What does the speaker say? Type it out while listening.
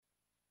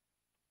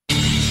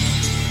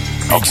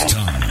It's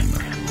time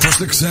for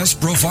Success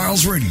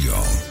Profiles Radio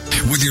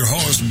with your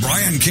host,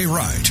 Brian K.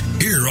 Wright,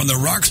 here on the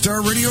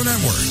Rockstar Radio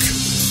Network.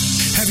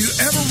 Have you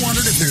ever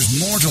wondered if there's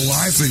more to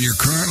life than you're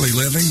currently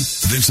living?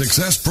 Then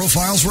Success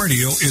Profiles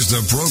Radio is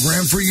the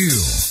program for you.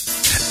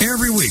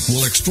 Every week,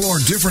 we'll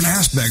explore different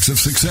aspects of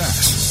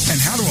success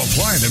and how to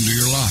apply them to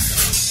your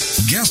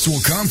life. Guests will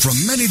come from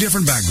many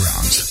different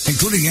backgrounds,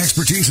 including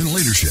expertise in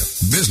leadership,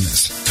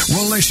 business,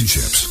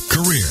 relationships,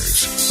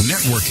 careers,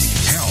 networking,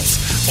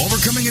 health,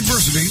 overcoming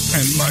adversity,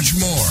 and much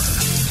more.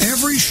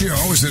 Every show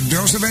is a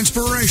dose of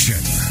inspiration.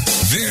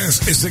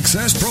 This is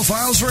Success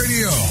Profiles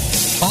Radio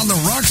on the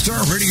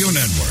Rockstar Radio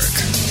Network.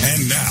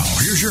 And now,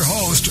 here's your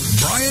host,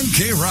 Brian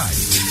K. Wright.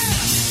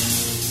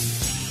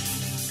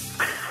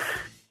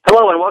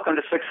 Hello and welcome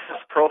to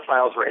Success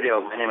Profiles Radio.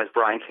 My name is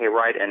Brian K.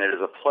 Wright, and it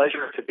is a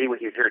pleasure to be with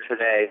you here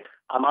today.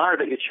 I'm honored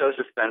that you chose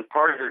to spend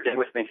part of your day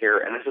with me here,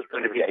 and this is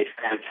going to be a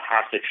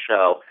fantastic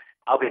show.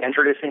 I'll be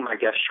introducing my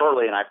guest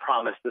shortly, and I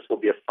promise this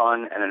will be a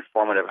fun and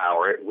informative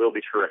hour. It will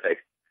be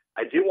terrific.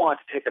 I do want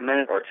to take a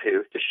minute or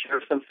two to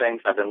share some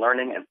things I've been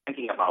learning and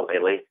thinking about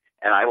lately,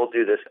 and I will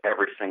do this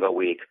every single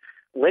week.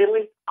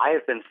 Lately, I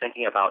have been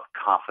thinking about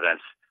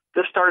confidence.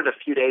 This started a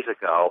few days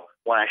ago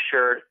when I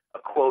shared a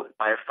quote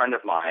by a friend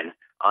of mine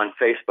on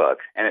Facebook,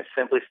 and it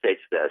simply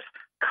states this: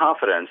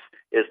 confidence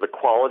is the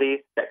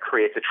quality that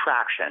creates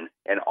attraction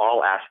in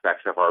all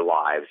aspects of our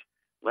lives.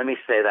 Let me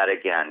say that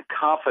again.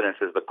 Confidence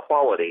is the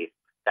quality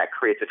that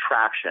creates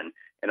attraction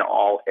in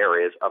all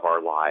areas of our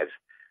lives.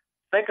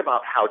 Think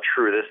about how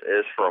true this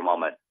is for a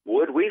moment.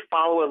 Would we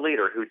follow a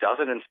leader who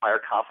doesn't inspire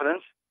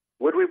confidence?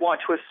 Would we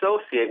want to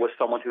associate with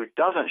someone who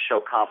doesn't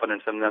show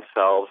confidence in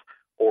themselves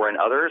or in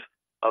others?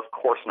 Of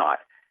course not.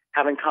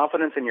 Having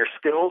confidence in your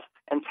skills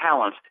and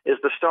talents is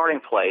the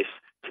starting place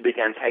to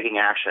begin taking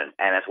action.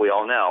 And as we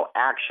all know,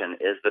 action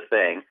is the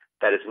thing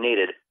that is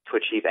needed to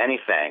achieve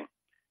anything.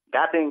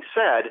 That being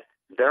said,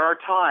 there are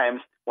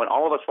times when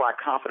all of us lack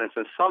confidence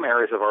in some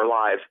areas of our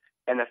lives.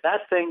 And if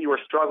that thing you are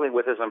struggling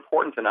with is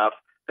important enough,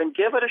 then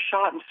give it a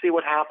shot and see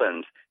what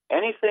happens.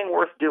 Anything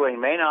worth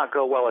doing may not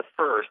go well at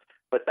first,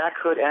 but that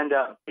could end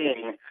up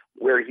being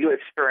where you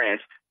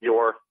experience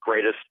your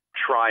greatest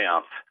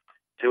triumph.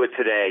 Do it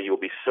today. You will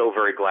be so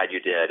very glad you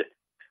did.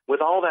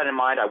 With all that in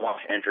mind, I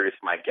want to introduce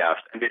my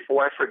guest. And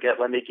before I forget,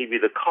 let me give you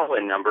the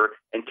call-in number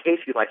in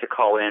case you'd like to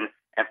call in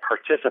and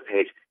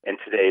participate in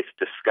today's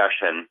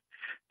discussion.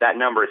 That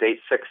number is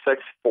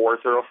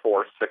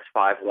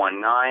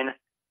 866-404-6519.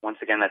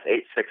 Once again, that's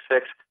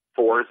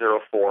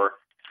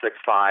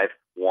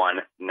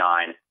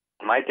 866-404-6519.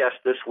 My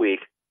guest this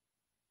week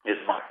is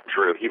Michael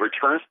Drew. He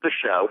returns to the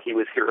show. He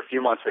was here a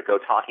few months ago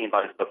talking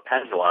about his book,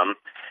 Pendulum.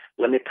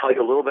 Let me tell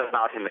you a little bit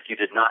about him if you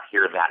did not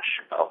hear that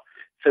show.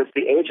 Since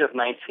the age of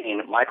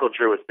 19, Michael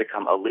Drew has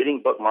become a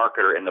leading book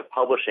marketer in the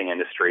publishing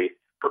industry,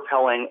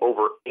 propelling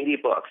over 80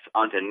 books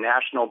onto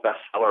national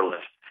bestseller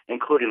lists,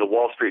 including the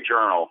Wall Street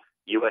Journal,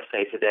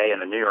 USA Today,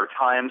 and the New York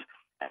Times,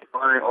 and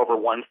garnering over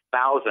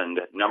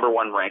 1,000 number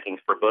one rankings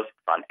for books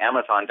on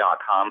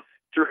Amazon.com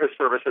through his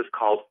services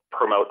called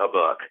Promote a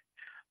Book.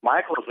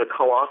 Michael is the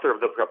co-author of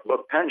the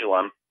book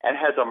Pendulum and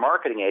has a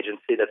marketing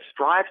agency that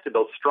strives to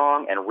build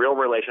strong and real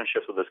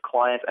relationships with his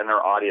clients and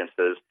their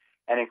audiences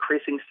and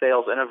increasing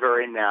sales in a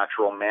very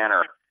natural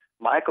manner.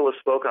 Michael has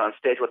spoken on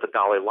stage with the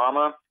Dalai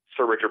Lama,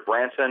 Sir Richard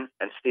Branson,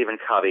 and Stephen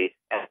Covey,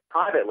 and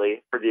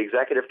privately for the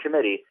executive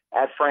committee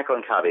at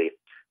Franklin Covey.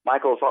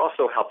 Michael has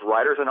also helped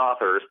writers and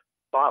authors,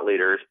 thought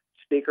leaders,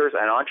 speakers,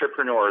 and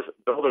entrepreneurs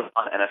build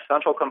on an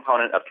essential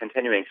component of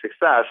continuing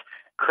success,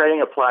 creating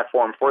a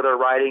platform for their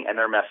writing and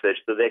their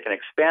message so they can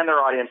expand their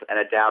audience and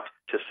adapt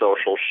to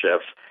social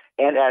shifts.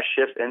 And as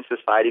shifts in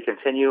society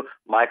continue,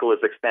 Michael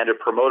has expanded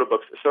Promote a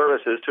Book's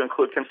services to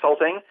include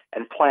consulting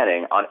and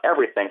planning on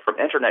everything from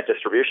internet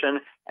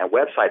distribution and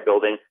website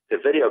building to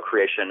video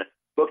creation,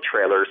 book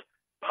trailers,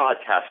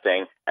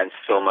 podcasting, and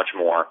so much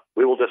more.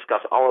 We will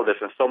discuss all of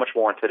this and so much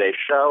more in today's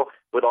show.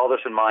 With all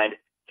this in mind,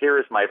 here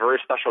is my very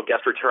special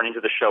guest returning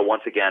to the show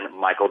once again,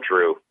 Michael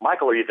Drew.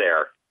 Michael, are you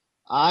there?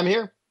 I'm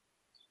here.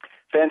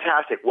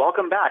 Fantastic.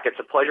 Welcome back. It's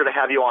a pleasure to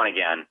have you on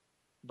again.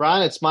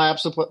 Brian, it's my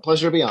absolute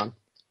pleasure to be on.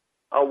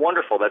 Oh,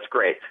 wonderful. That's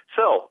great.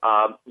 So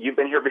you've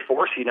been here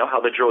before, so you know how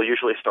the drill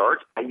usually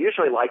starts. I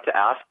usually like to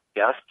ask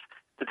guests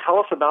to tell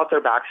us about their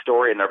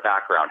backstory and their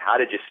background. How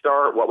did you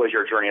start? What was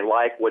your journey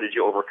like? What did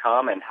you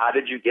overcome? And how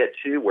did you get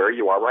to where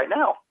you are right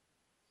now?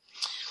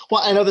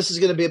 Well, I know this is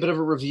going to be a bit of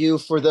a review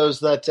for those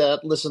that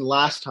listened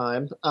last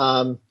time.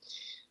 I'm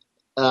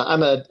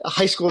a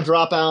high school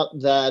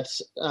dropout that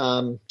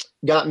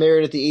got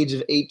married at the age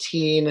of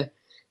 18,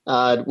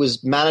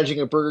 was managing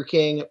a Burger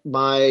King.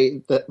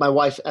 My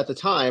wife at the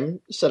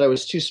time said I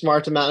was too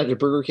smart to manage a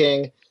Burger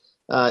King,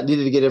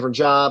 needed to get a different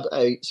job.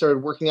 I started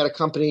working at a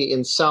company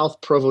in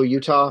South Provo,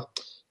 Utah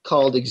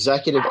called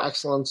Executive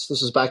Excellence.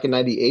 This was back in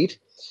 98.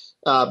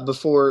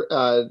 before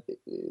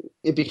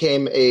it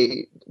became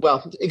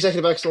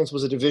Executive Excellence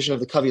was a division of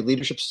the Covey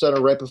Leadership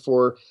Center right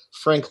before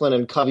Franklin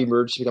and Covey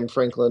merged to become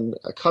Franklin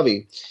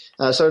Covey.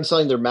 I started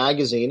selling their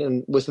magazine,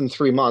 and within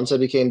 3 months, I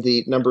became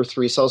the number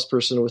 3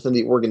 salesperson within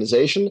the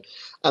organization.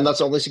 And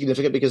that's only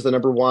significant because the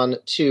number 1,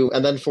 2,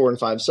 and then 4 and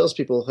 5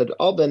 salespeople had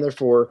all been there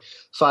for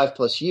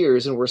 5+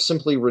 years and were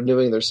simply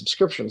renewing their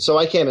subscription. So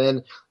I came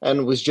in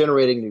and was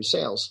generating new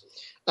sales.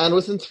 And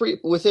within 3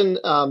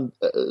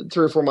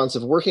 or 4 months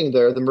of working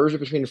there, the merger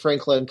between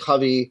Franklin and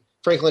Covey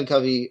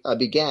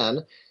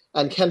began,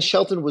 and Ken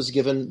Shelton was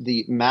given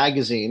the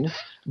magazine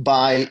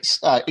by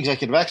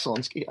Executive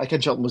Excellence.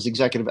 Ken Shelton was the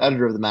executive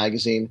editor of the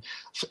magazine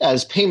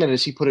as payment,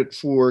 as he put it,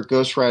 for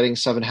ghostwriting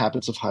 7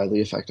 Habits of Highly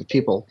Effective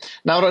People.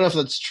 Now, I don't know if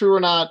that's true or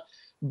not,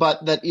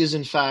 but that is,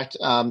 in fact,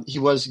 he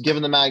was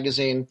given the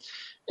magazine.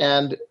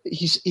 And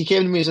he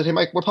came to me and said, "Hey,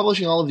 Mike, we're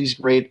publishing all of these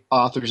great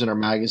authors in our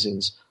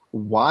magazines.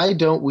 Why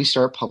don't we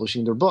start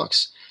publishing their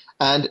books?"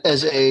 And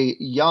as a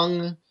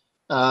young,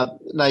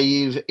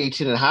 naive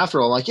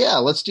 18-and-a-half-year-old, I'm like, yeah,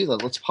 let's do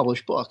that. Let's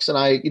publish books. And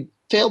I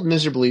failed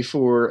miserably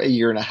for a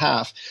year and a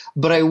half,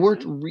 but I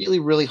worked really,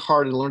 really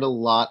hard and learned a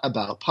lot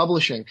about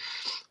publishing.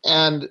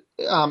 And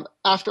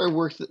after I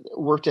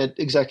worked at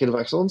Executive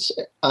Excellence,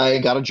 I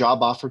got a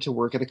job offer to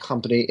work at a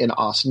company in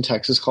Austin,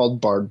 Texas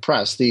called Bard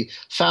Press. The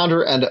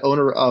founder and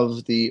owner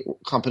of the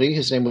company,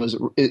 his name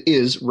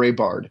is Ray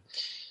Bard.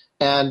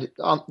 And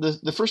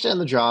the first day on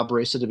the job,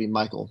 Ray said to me,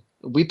 "Michael,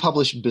 we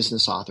publish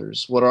business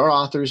authors. What our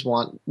authors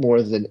want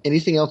more than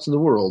anything else in the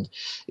world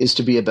is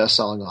to be a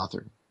best-selling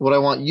author. What I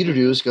want you to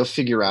do is go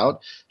figure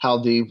out how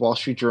the Wall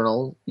Street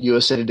Journal,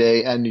 USA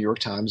Today, and New York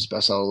Times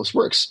bestseller list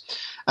works."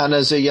 And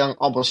as a young,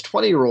 almost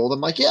 20-year-old,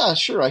 I'm like, yeah,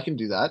 sure, I can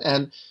do that.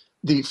 And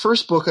the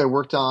first book I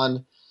worked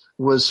on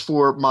was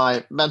for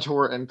my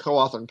mentor and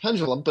co-author in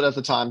Pendulum, but at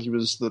the time he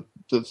was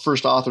the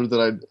first author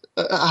that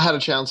I had a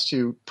chance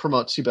to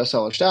promote to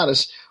bestseller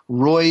status,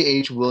 Roy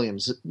H.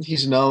 Williams.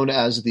 He's known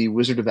as the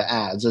Wizard of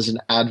Ads, as in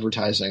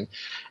advertising.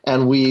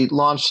 And we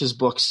launched his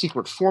book,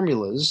 Secret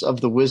Formulas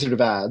of the Wizard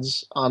of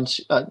Ads,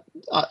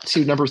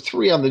 to number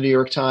 3 on the New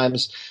York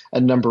Times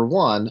and number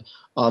 1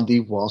 on the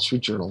Wall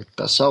Street Journal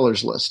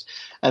bestsellers list.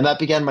 And that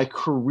began my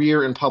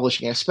career in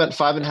publishing. I spent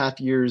 5.5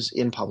 years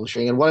in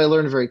publishing. And what I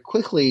learned very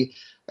quickly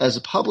as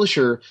a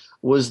publisher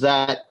was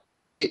that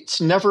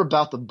it's never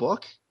about the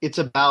book. It's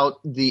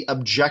about the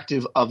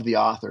objective of the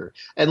author.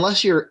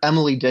 Unless you're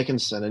Emily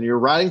Dickinson and you're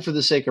writing for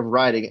the sake of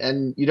writing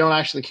and you don't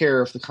actually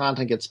care if the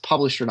content gets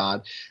published or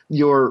not,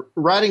 you're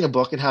writing a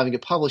book and having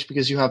it published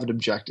because you have an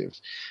objective.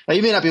 Now,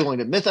 you may not be willing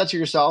to admit that to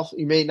yourself.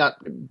 You may not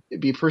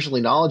be personally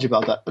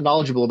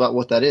knowledgeable about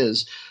what that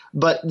is,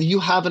 but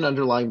you have an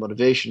underlying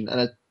motivation,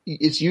 and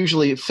it's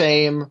usually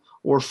fame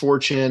or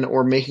fortune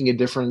or making a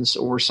difference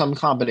or some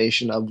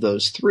combination of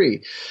those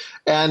 3.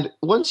 And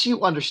once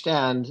you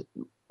understand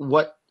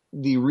what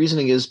the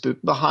reasoning is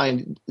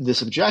behind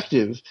this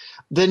objective,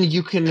 then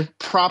you can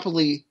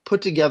properly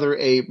put together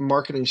a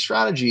marketing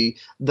strategy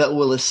that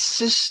will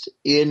assist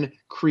in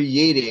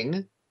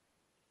creating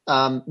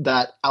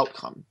that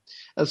outcome.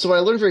 And so what I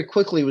learned very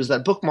quickly was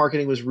that book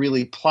marketing was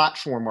really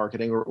platform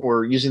marketing,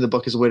 or using the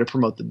book as a way to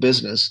promote the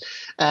business.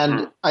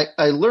 And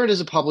I learned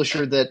as a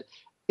publisher that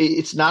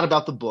it's not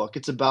about the book.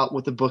 It's about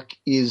what the book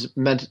is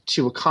meant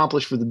to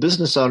accomplish for the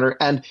business owner,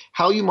 and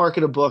how you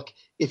market a book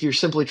if you're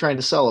simply trying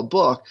to sell a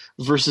book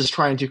versus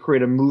trying to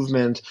create a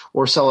movement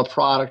or sell a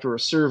product or a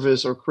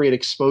service or create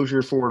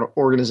exposure for an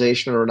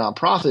organization or a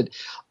nonprofit.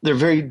 They're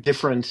very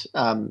different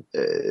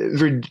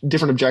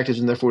objectives,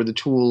 and therefore the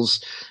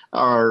tools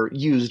are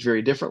used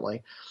very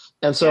differently.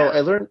 And so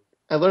I learned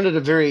at a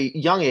very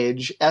young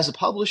age as a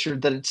publisher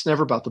that it's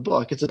never about the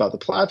book, it's about the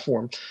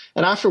platform.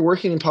 And after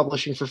working in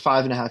publishing for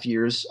 5.5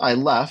 years, I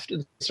left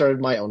and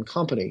started my own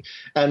company.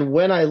 And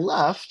when I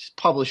left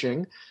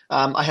publishing,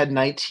 I had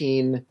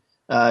 19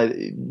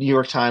 New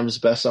York Times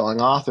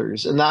bestselling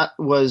authors, and that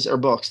was, or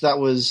books. That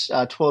was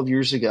 12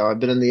 years ago. I've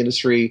been in the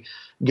industry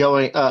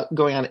going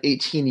on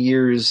 18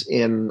 years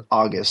in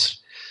August.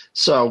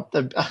 So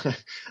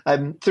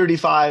I'm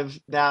 35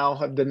 now.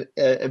 I've been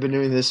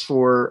doing this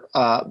for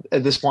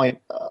at this point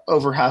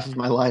over half of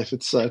my life.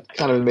 It's kind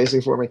of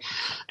amazing for me,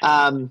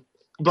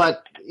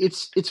 but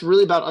it's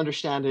really about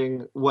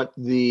understanding what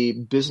the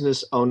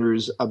business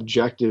owner's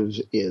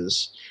objective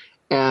is.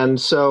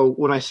 And so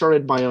when I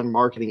started my own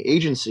marketing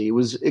agency, it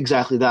was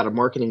exactly that, a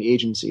marketing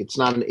agency. It's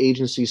not an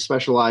agency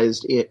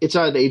it's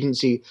not an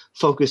agency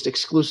focused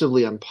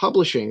exclusively on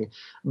publishing,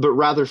 but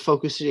rather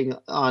focusing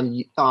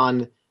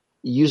on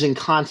using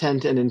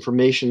content and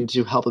information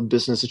to help a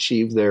business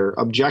achieve their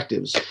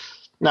objectives.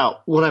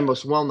 Now, what I'm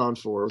most well known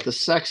for, the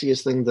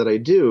sexiest thing that I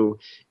do,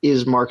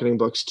 is marketing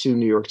books to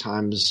New York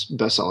Times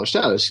bestseller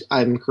status.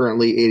 I'm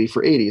currently 80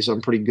 for 80, so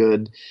I'm pretty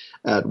good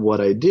at what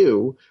I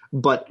do,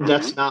 but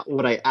that's not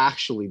what I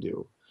actually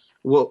do.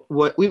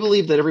 What we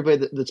believe that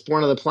everybody that's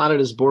born on the planet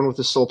is born with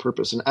a soul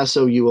purpose, an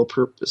SOUL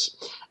purpose.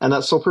 And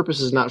that soul purpose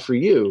is not for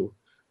you,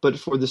 but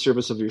for the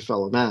service of your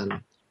fellow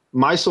man.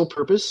 My sole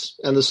purpose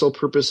and the sole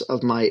purpose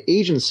of my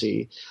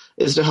agency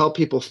is to help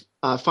people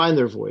find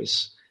their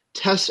voice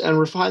test and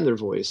refine their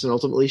voice and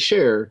ultimately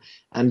share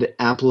and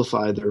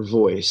amplify their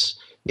voice.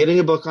 Getting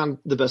a book on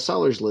the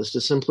bestsellers list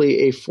is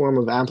simply a form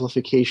of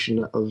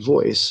amplification of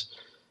voice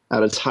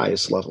at its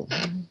highest level.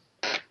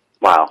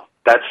 Wow,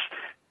 that's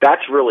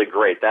really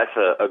great. That's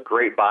a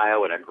great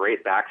bio and a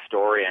great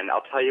backstory. And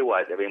I'll tell you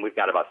what, I mean, we've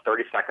got about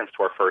 30 seconds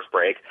to our first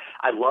break.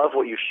 I love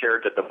what you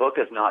shared, that the book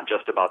is not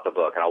just about the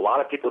book. And a lot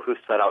of people who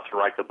set out to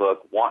write the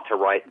book want to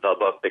write the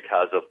book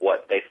because of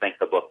what they think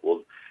the book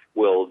will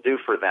do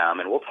for them.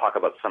 And we'll talk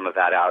about some of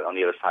that out on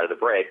the other side of the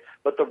break.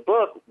 But the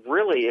book,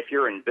 really, if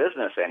you're in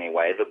business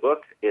anyway, the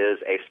book is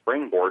a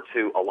springboard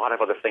to a lot of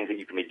other things that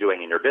you can be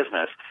doing in your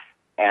business.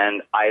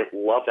 And I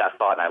love that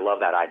thought, and I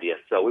love that idea.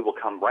 So we will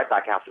come right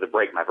back after the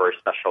break. My very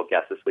special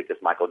guest this week is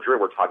Michael Drew.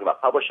 We're talking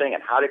about publishing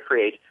and how to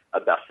create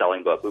a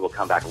best-selling book. We will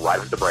come back right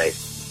after the break.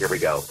 Here we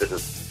go. This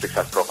is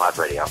Success Profiles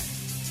Radio.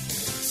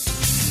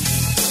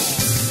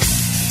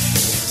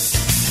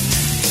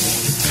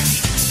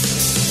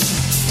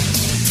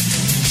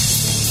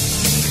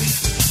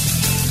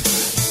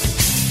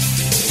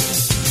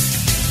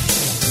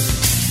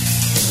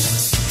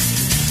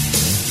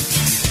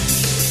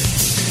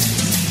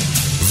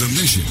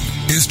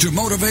 Is to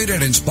motivate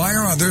and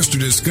inspire others to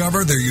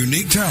discover their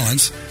unique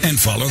talents and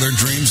follow their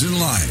dreams in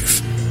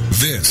life.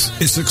 This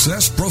is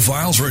Success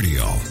Profiles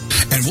Radio,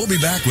 and we'll be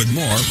back with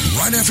more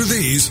right after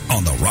these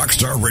on the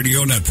Rockstar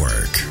Radio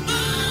Network.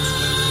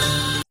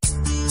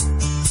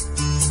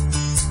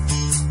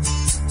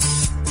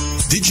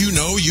 Did you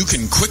know you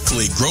can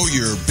quickly grow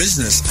your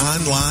business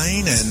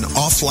online and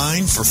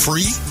offline for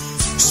free?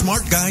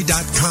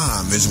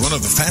 SmartGuy.com is one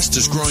of the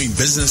fastest growing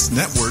business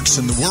networks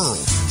in the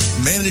world,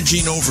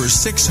 managing over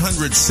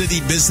 600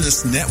 city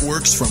business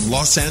networks from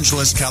Los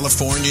Angeles,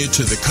 California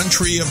to the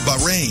country of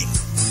Bahrain.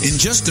 In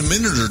just a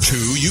minute or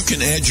two, you can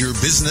add your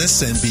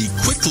business and be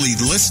quickly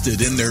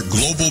listed in their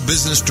global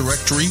business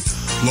directory,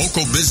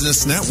 local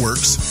business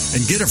networks,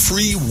 and get a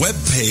free web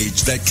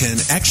page that can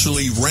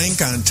actually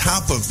rank on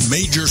top of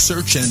major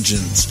search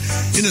engines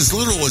in as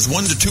little as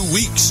 1 to 2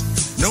 weeks.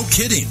 No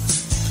kidding.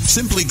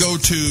 Simply go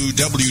to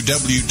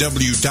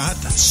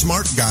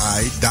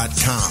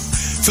www.smartguy.com.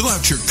 Fill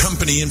out your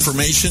company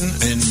information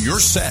and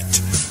you're set.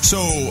 So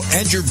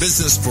add your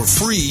business for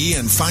free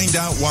and find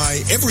out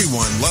why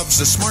everyone loves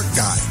a smart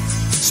guy.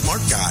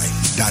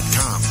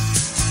 smartguy.com.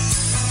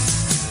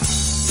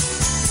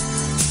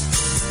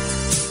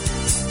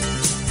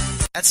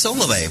 At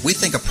Solivay, we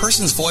think a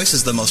person's voice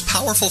is the most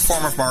powerful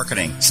form of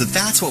marketing, so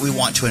that's what we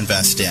want to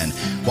invest in.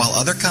 While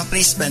other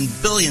companies spend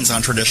billions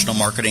on traditional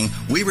marketing,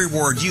 we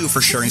reward you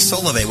for sharing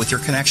Solivay with your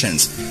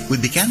connections. We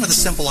began with a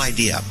simple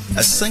idea.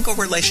 A single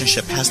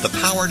relationship has the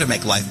power to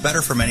make life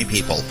better for many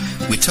people.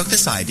 We took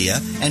this idea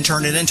and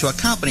turned it into a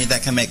company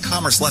that can make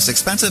commerce less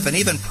expensive and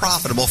even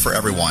profitable for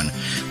everyone.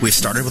 We've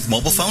started with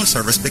mobile phone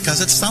service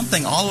because it's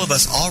something all of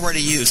us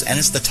already use, and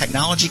it's the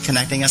technology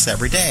connecting us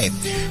every day.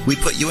 We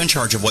put you in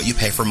charge of what you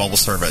pay for mobile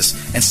service,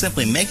 and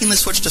simply making the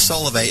switch to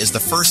Solivay is the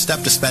first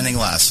step to spending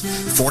less.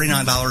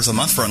 $49 a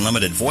month for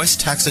unlimited voice,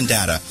 text, and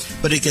data.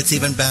 But it gets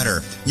even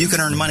better. You can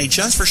earn money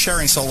just for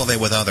sharing Solivay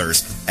with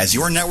others. As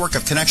your network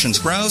of connections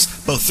grows,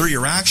 both through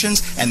your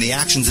actions and the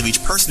actions of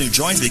each person who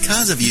joins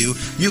because of you,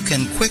 you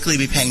can quickly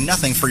be paying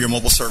nothing for your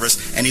mobile service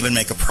and even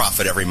make a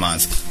profit every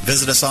month.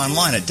 Visit us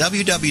online at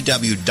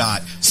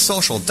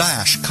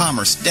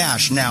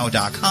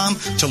www.social-commerce-now.com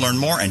to learn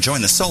more and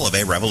join the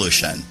Solivay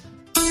revolution.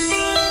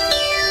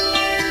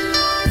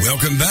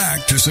 Welcome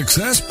back to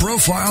Success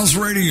Profiles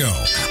Radio.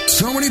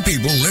 So many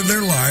people live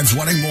their lives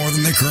wanting more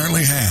than they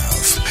currently have.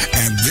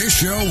 And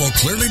this show will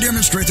clearly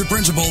demonstrate the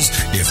principles,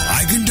 if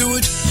I can do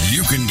it,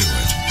 you can do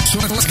it. So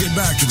let's get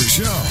back to the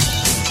show.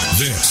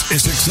 This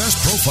is Success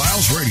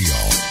Profiles Radio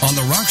on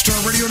the Rockstar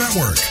Radio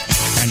Network.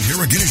 And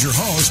here again is your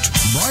host,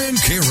 Brian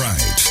K.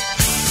 Wright.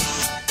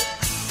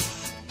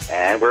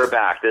 And we're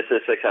back. This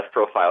is Success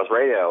Profiles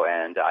Radio,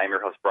 and I'm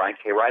your host, Brian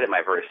K. Wright, and my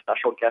very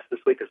special guest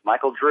this week is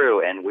Michael Drew,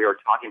 and we are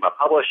talking about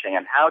publishing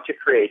and how to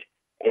create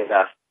a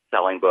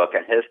best-selling book,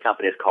 and his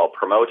company is called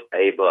Promote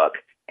a Book.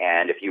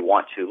 And if you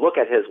want to look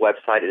at his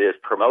website, it is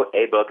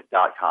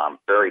promoteabook.com.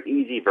 Very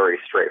easy, very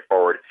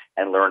straightforward,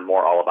 and learn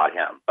more all about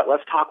him. But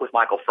let's talk with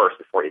Michael first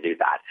before you do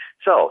that.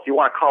 So if you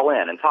want to call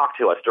in and talk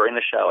to us during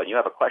the show and you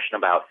have a question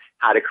about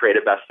how to create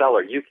a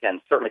bestseller, you can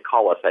certainly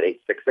call us at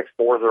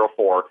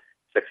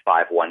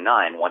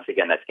 866-404-6519. Once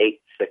again, that's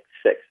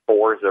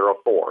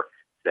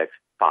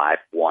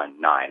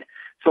 866-404-6519.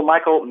 So,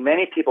 Michael,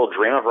 many people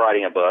dream of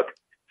writing a book.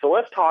 So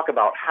let's talk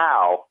about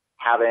how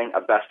having a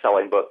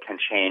best-selling book can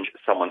change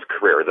someone's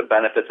career, the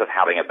benefits of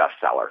having a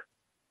bestseller.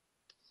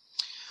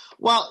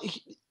 Well,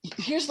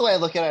 here's the way I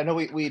look at it. I know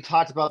we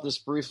talked about this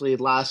briefly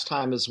last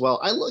time as well.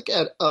 I look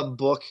at a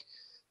book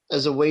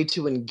as a way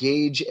to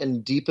engage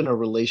and deepen a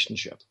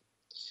relationship.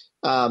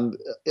 A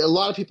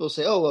lot of people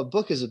say, oh, a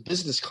book is a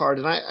business card,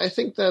 and I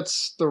think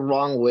that's the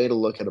wrong way to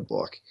look at a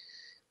book.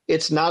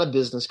 It's not a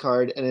business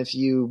card, and if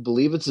you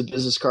believe it's a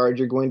business card,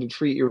 you're going to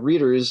treat your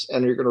readers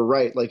and you're going to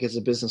write like it's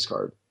a business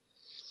card.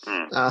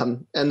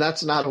 And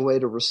that's not a way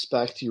to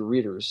respect your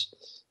readers.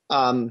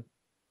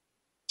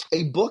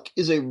 A book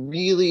is a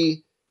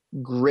really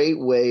great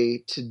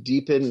way to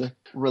deepen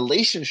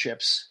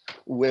relationships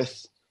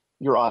with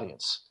your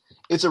audience.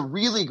 It's a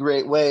really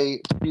great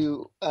way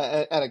to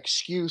an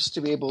excuse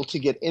to be able to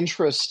get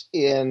interest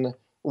in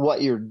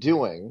what you're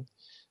doing.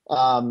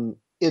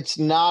 It's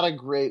not a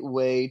great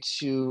way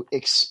to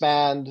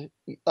expand.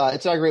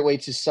 It's not a great way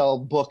to sell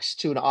books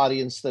to an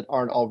audience that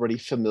aren't already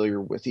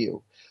familiar with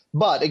you.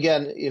 But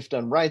again, if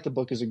done right, the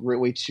book is a great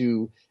way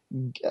to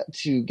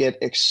get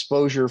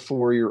exposure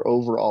for your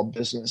overall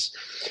business.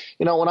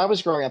 When I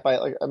was growing up,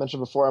 like I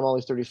mentioned before, I'm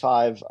only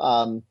 35.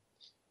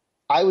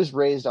 I was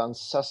raised on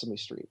Sesame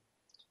Street.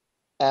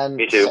 And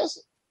Me too.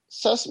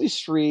 Sesame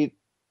Street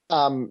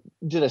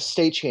did a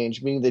state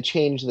change, meaning they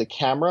changed the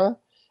camera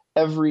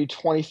every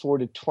 24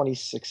 to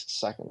 26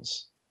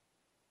 seconds.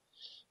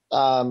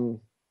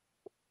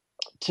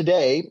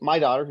 Today, my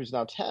daughter, who's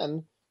now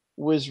 10,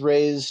 was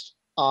raised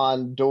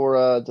on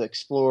Dora the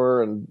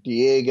Explorer and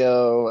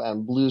Diego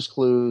and Blue's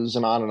Clues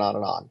and on and on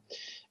and on.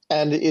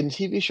 And in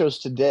TV shows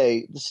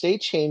today, the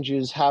state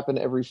changes happen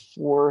every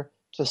 4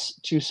 to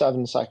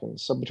 7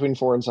 seconds, so between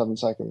 4 and 7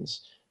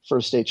 seconds for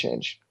a state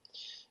change.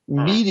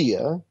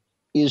 Media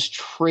is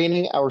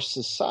training our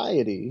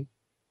society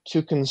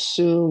to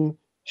consume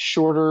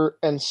shorter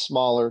and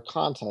smaller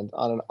content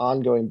on an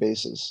ongoing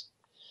basis.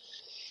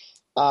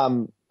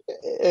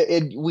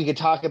 We could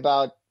talk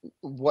about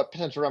what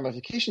potential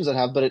ramifications that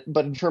have,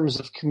 but in terms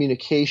of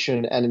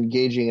communication and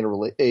engaging in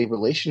a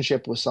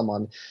relationship with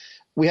someone,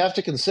 we have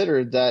to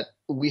consider that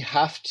we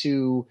have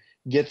to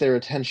get their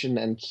attention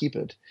and keep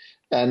it.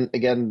 And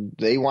again,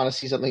 they want to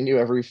see something new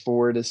every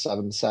 4 to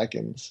 7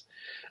 seconds.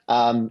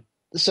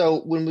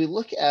 So when we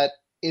look at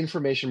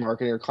information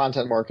marketing or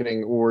content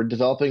marketing or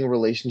developing a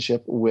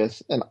relationship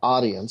with an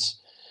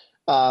audience,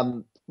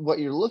 what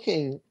you're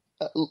looking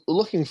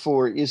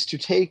for is to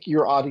take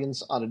your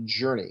audience on a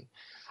journey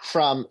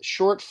from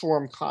short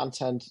form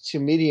content to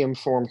medium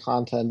form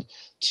content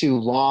to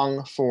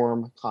long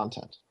form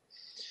content.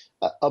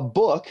 A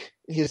book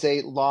is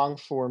a long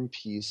form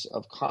piece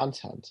of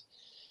content.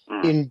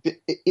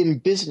 In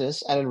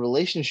business and in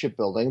relationship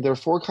building, there are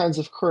 4 kinds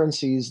of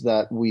currencies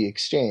that we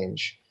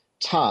exchange: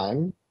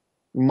 time,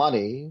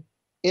 money,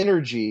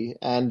 energy,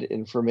 and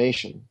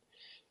information.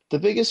 The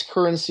biggest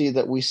currency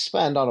that we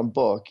spend on a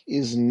book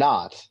is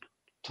not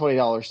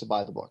 $20 to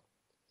buy the book.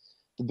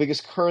 The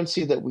biggest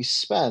currency that we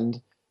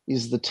spend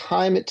is the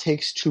time it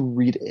takes to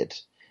read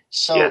it.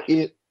 So,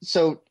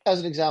 so as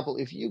an example,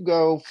 if you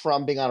go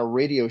from being on a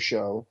radio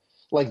show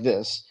like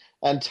this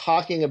and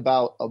talking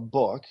about a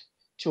book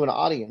to an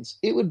audience,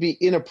 it would be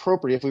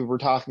inappropriate if we were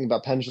talking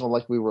about Pendulum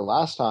like we were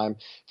last time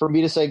for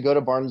me to say, go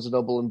to Barnes &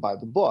 Noble and buy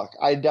the book.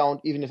 I don't,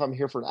 even if I'm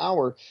here for an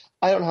hour,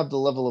 I don't have the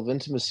level of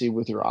intimacy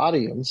with your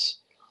audience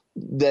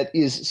that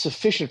is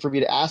sufficient for me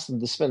to ask them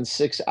to spend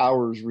 6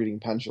 hours reading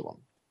Pendulum.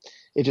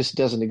 It just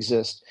doesn't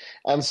exist.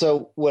 And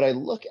so what I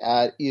look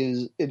at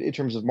is, in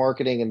terms of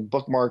marketing and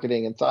book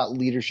marketing and thought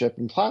leadership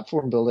and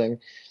platform building,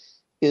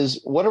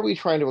 is what are we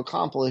trying to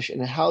accomplish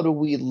and how do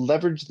we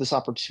leverage this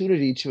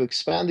opportunity to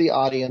expand the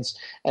audience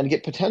and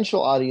get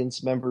potential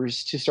audience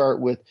members to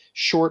start with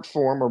short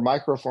form or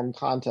micro form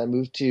content,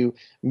 move to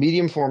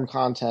medium form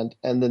content,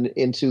 and then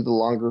into the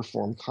longer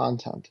form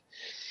content.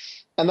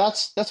 And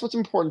that's what's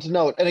important to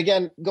note. And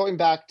again, going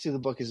back to the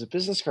book as a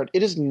business card,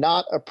 it is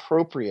not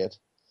appropriate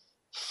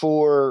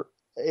for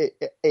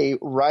a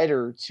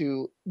writer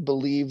to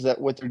believe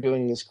that what they're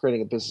doing is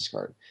creating a business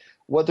card.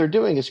 What they're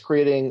doing is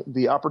creating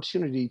the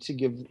opportunity to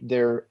give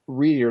their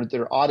reader,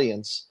 their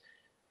audience,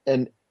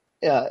 an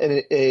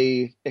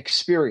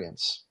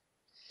experience.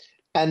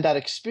 And that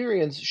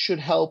experience should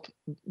help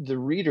the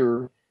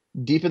reader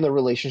deepen the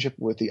relationship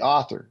with the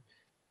author.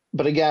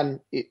 But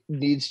again, it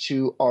needs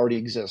to already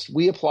exist.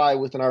 We apply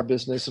within our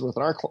business and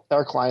within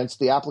our clients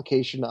the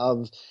application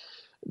of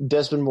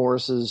Desmond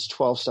Morris's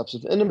 12 Steps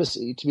of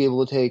Intimacy to be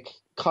able to take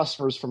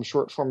customers from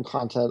short form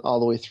content all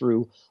the way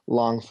through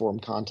long form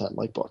content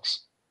like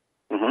books.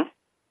 Mm-hmm.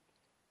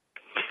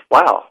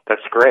 Wow,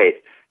 that's great.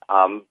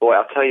 Boy,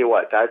 I'll tell you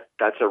what,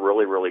 that's a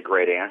really, really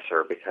great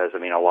answer because, I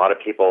mean, a lot of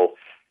people,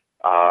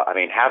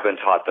 have been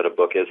taught that a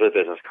book is a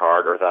business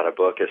card or that a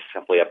book is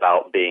simply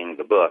about being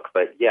the book.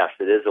 But yes,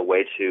 it is a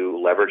way to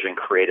leverage and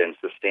create and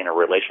sustain a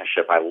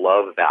relationship. I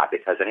love that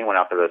because anyone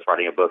out there that's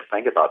writing a book,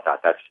 think about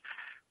that. That's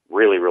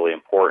really, really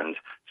important.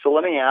 So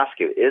let me ask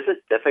you, is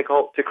it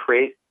difficult to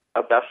create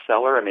a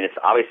bestseller? I mean,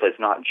 it's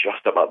not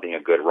just about being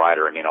a good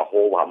writer. I mean, a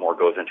whole lot more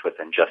goes into it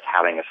than just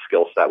having a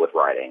skill set with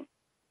writing.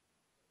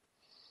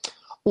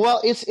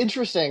 Well, it's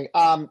interesting.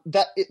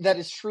 That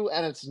is true,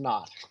 and it's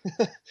not.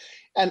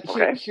 And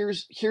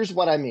here's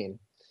what I mean.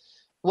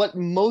 What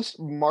most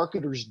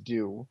marketers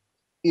do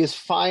is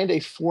find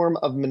a form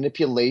of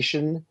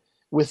manipulation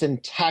within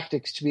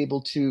tactics to be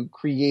able to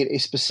create a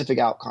specific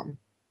outcome.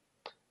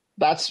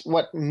 That's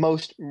what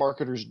most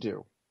marketers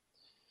do.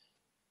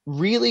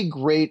 Really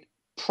great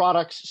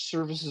products,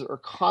 services, or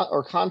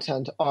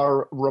content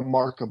are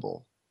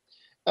remarkable.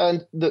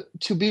 And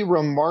to be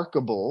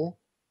remarkable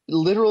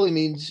literally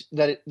means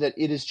that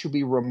it is to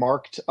be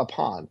remarked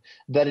upon,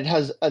 that it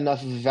has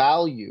enough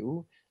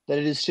value that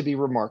it is to be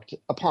remarked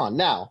upon.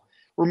 Now,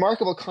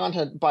 remarkable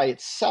content by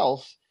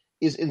itself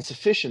is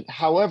insufficient.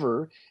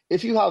 However,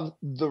 if you have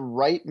the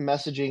right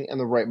messaging and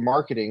the right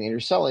marketing and you're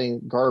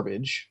selling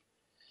garbage,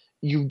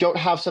 you don't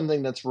have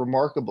something that's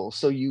remarkable.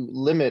 So you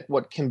limit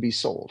what can be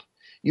sold.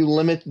 You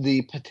limit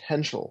the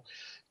potential.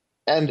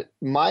 And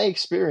my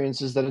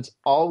experience is that it's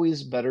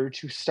always better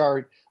to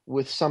start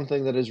with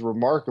something that is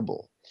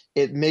remarkable.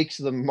 It makes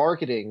the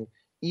marketing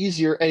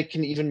easier, and it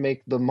can even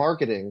make the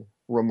marketing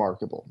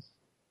remarkable.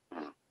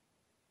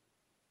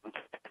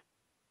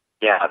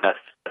 Yeah, that's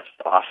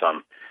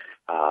awesome.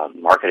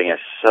 Marketing is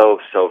so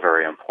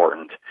very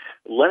important.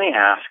 Let me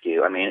ask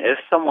you, I mean, if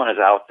someone is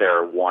out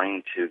there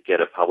wanting to get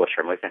a publisher,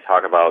 and we can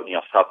talk about,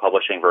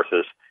 self-publishing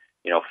versus,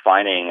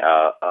 finding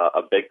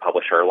a big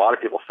publisher. A lot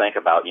of people think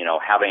about,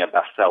 having a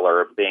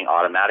bestseller being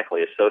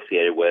automatically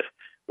associated with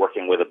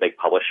working with a big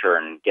publisher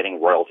and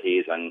getting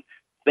royalties, and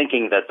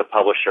thinking that the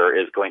publisher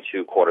is going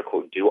to, quote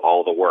unquote, do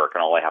all the work,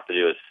 and all I have to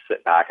do is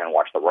sit back and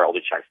watch the royalty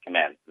checks come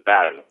in.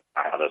 That is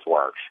not how this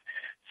works.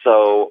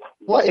 So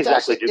what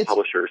exactly do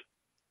publishers...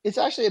 It's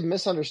actually a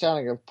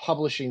misunderstanding of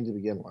publishing to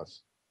begin with,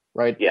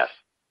 right? Yes.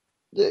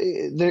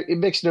 It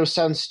makes no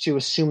sense to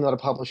assume that a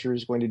publisher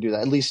is going to do that,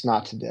 at least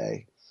not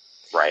today.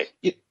 Right.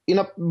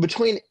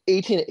 Between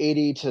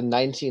 1880 to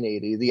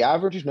 1980, the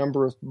average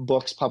number of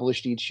books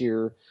published each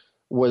year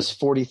was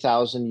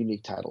 40,000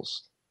 unique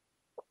titles.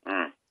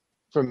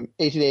 From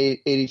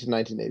 1880 to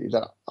 1980,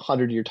 that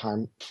 100-year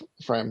time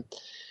frame.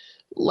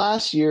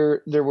 Last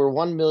year, there were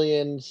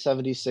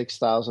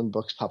 1,076,000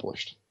 books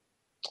published.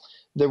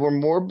 There were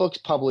more books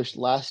published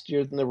last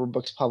year than there were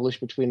books published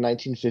between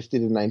 1950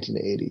 to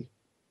 1980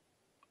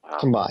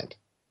 combined.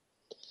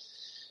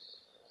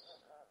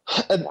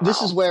 And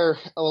this is where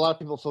a lot of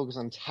people focus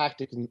on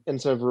tactic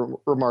instead of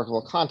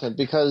remarkable content,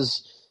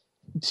 because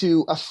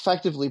to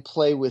effectively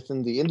play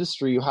within the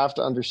industry, you have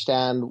to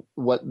understand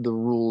what the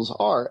rules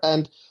are.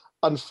 And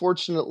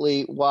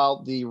unfortunately,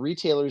 while the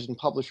retailers and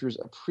publishers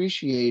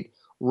appreciate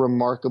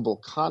remarkable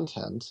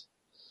content,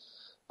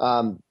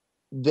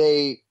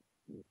 they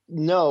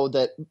know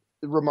that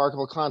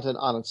remarkable content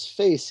on its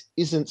face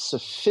isn't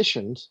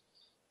sufficient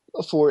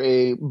for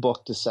a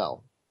book to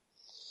sell.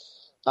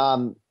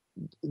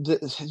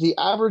 The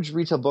average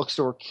retail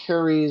bookstore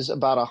carries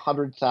about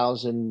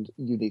 100,000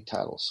 unique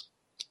titles.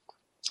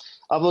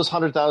 Of those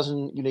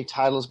 100,000 unique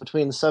titles,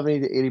 between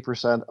 70 to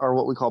 80% are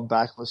what we call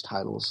backlist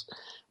titles,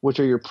 which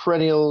are your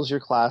perennials,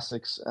 your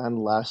classics, and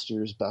last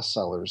year's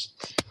bestsellers.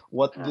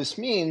 What this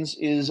means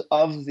is,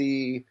 of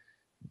the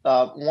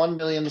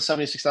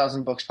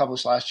 1,076,000 books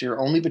published last year,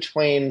 only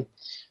between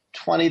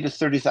 20 to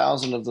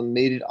 30,000 of them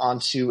made it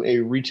onto a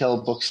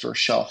retail bookstore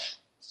shelf.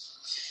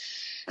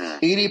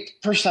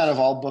 80% of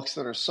all books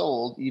that are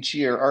sold each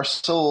year are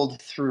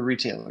sold through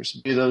retailers.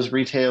 Be those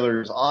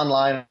retailers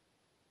online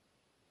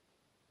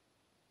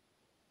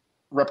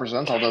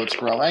represent, although it's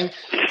growing,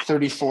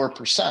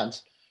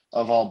 34%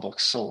 of all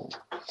books sold.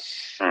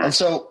 And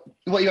so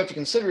what you have to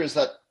consider is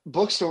that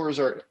bookstores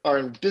are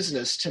in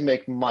business to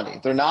make money.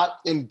 They're not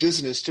in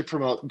business to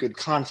promote good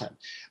content.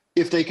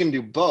 If they can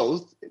do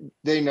both,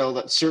 they know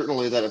that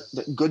certainly that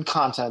good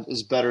content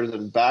is better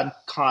than bad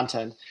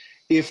content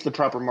if the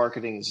proper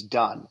marketing is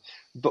done.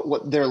 But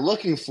what they're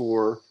looking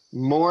for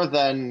more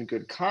than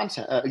good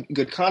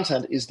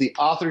content is the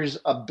author's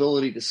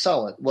ability to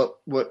sell it,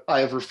 what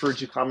I have referred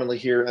to commonly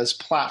here as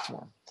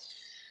platform.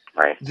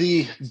 Right.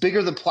 The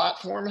bigger the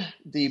platform,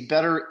 the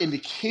better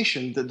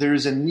indication that there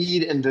is a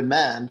need and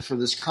demand for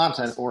this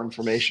content or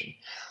information.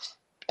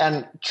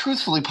 And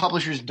truthfully,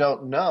 publishers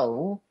don't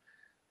know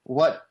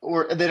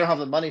or they don't have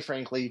the money,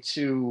 frankly,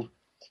 to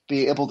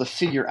be able to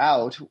figure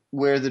out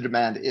where the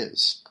demand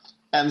is.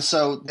 And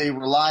so they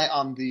rely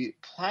on the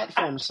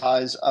platform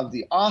size of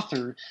the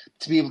author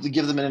to be able to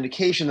give them an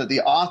indication that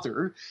the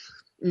author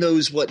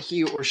knows what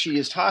he or she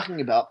is talking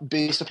about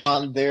based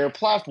upon their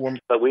platform.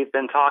 But we've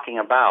been talking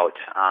about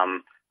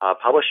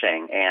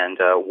publishing and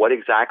what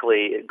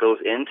exactly goes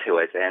into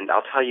it. And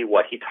I'll tell you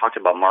what, he talked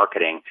about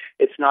marketing.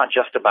 It's not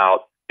just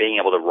about being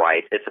able to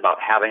write. It's about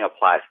having a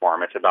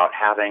platform. It's about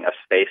having a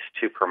space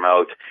to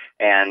promote.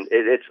 And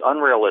it's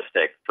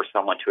unrealistic for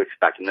someone to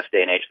expect in this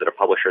day and age that a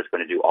publisher is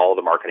going to do all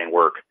the marketing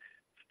work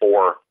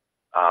for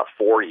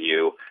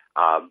you.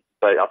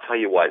 But I'll tell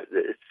you what,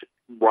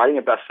 writing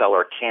a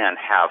bestseller can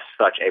have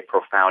such a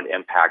profound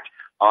impact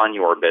on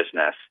your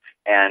business.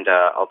 And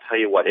I'll tell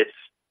you what,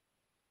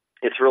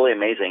 it's really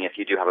amazing if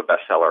you do have a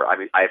bestseller. I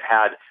mean, I've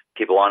had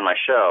people on my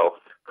show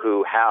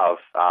who have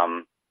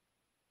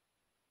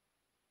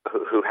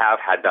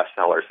had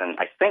bestsellers, and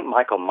I think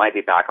Michael might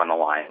be back on the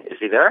line. Is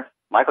he there?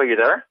 Michael, you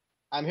there?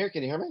 I'm here.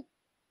 Can you hear me?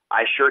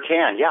 I sure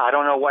can. Yeah, I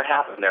don't know what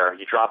happened there.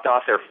 You dropped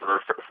off there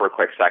for a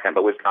quick second,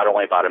 but we've got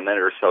only about a minute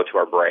or so to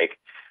our break.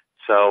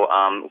 So,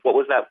 what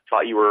was that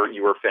thought you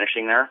were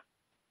finishing there?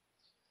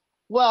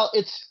 Well,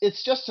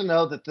 it's just to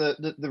know that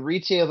the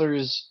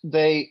retailers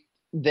they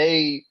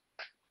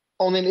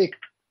only make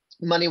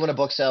money when a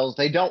book sells.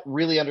 They don't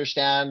really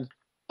understand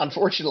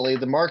unfortunately,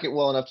 the market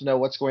well enough to know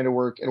what's going to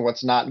work and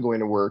what's not going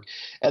to work.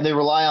 And they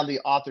rely on the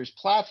author's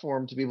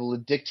platform to be able to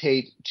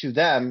dictate to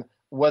them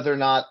whether or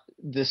not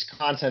this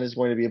content is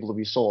going to be able to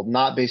be sold,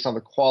 not based on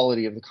the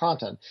quality of the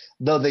content,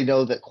 though they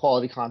know that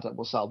quality content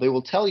will sell. They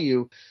will tell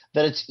you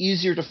that it's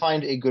easier to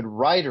find a good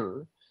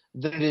writer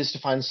than it is to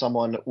find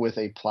someone with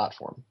a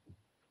platform.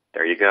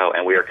 There you go.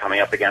 And we are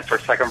coming up against our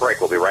second break.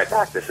 We'll be right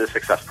back. This is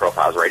Success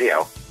Profiles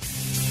Radio.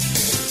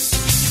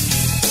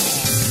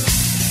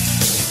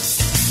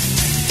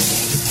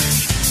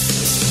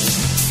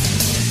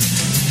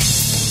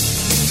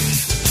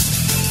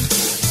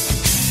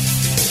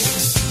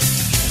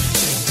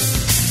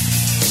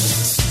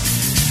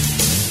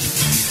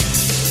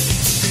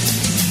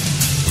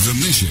 The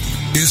mission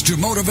is to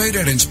motivate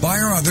and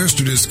inspire others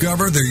to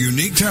discover their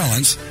unique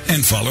talents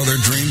and follow their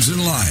dreams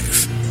in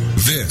life.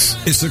 This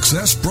is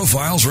Success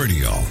Profiles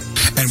Radio,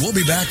 and we'll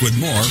be back with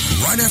more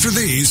right after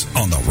these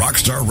on the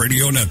Rockstar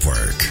Radio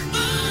Network.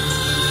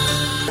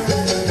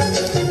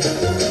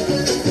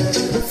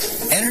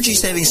 Energy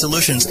Saving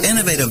Solutions'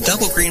 innovative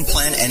Double Green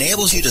Plan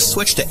enables you to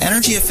switch to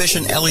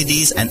energy-efficient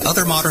LEDs and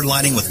other modern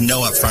lighting with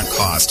no upfront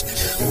cost.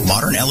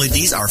 Modern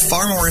LEDs are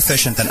far more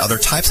efficient than other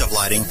types of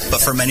lighting,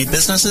 but for many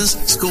businesses,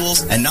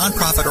 schools, and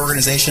nonprofit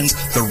organizations,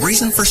 the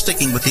reason for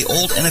sticking with the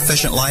old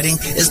inefficient lighting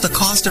is the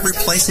cost of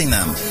replacing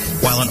them.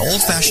 While an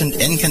old-fashioned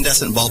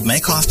incandescent bulb may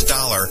cost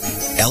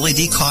 $1,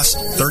 LED costs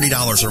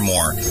 $30 or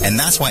more, and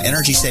that's why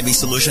Energy Saving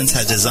Solutions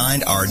has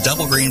designed our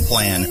Double Green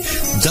Plan.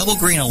 Double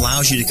Green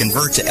allows you to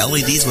convert to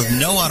LEDs with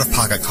no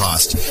out-of-pocket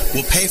cost.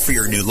 We'll pay for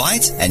your new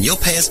lights, and you'll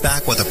pay us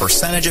back with a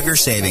percentage of your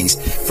savings.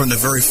 From the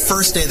very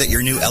first day that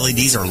your new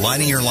LEDs are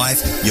lighting your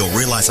life, you'll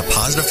realize a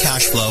positive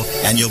cash flow,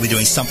 and you'll be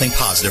doing something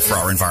positive for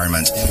our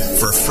environment.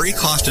 For a free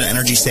cost and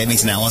energy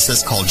savings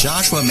analysis, call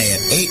Joshua May at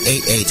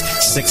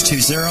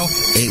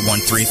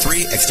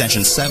 888-620-8133,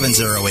 extension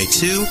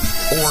 7082,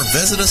 or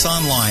visit us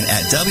online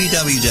at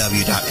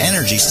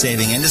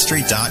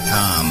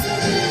www.energysavingindustry.com.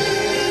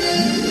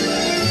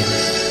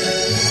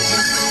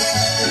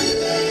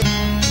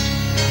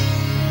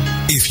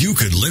 If you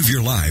could live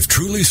your life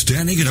truly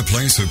standing in a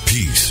place of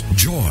peace,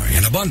 joy,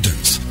 and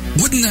abundance,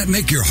 wouldn't that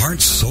make your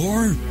heart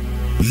soar?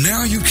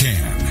 Now you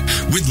can,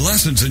 with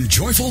Lessons in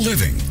Joyful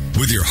Living,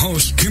 with your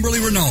host, Kimberly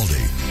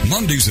Rinaldi,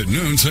 Mondays at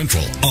noon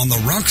Central on the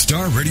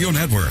Rockstar Radio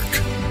Network.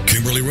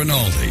 Kimberly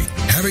Rinaldi,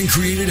 having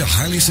created a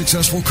highly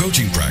successful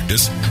coaching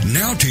practice,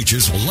 now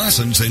teaches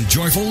lessons in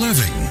joyful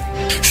living.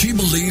 She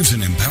believes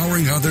in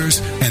empowering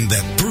others and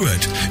that through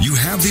it, you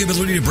have the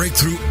ability to break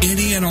through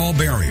any and all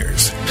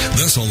barriers,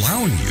 thus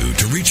allowing you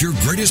to reach your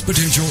greatest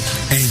potential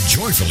and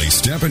joyfully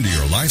step into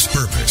your life's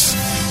purpose.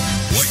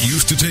 What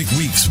used to take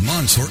weeks,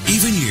 months, or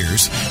even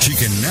years, she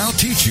can now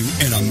teach you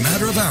in a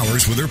matter of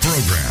hours with her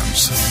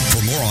programs.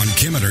 For more on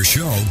Kim and her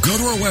show, go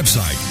to her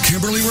website,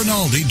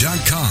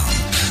 KimberlyRinaldi.com.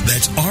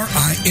 That's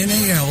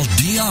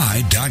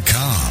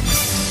RINALDI.com.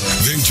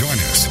 Then join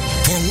us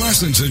for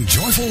Lessons in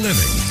Joyful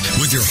Living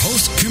with your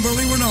host,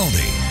 Kimberly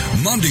Rinaldi,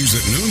 Mondays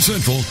at noon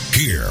Central,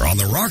 here on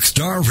the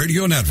Rockstar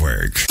Radio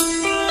Network.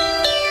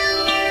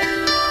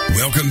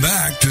 Welcome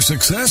back to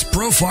Success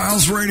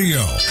Profiles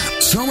Radio.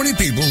 So many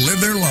people live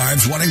their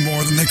lives wanting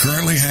more than they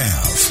currently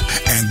have.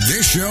 And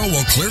this show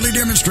will clearly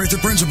demonstrate the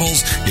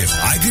principles, if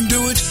I can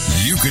do it,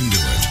 you can do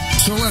it.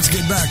 So let's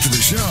get back to the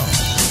show.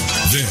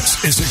 This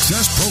is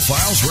Success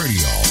Profiles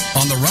Radio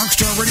on the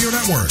Rockstar Radio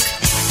Network.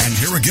 And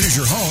here again is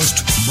your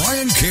host,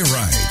 Brian K.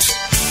 Wright.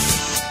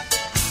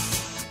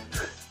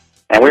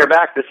 And we are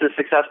back. This is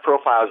Success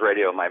Profiles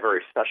Radio. My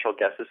very special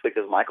guest this week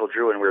is Michael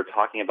Drew, and we were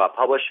talking about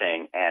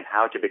publishing and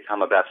how to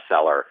become a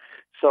bestseller.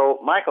 So,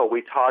 Michael,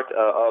 we talked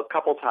a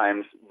couple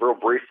times real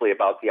briefly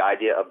about the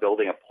idea of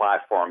building a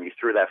platform. You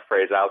threw that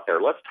phrase out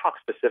there. Let's talk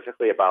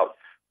specifically about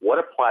what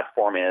a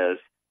platform is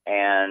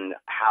and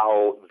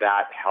how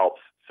that helps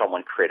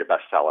someone create a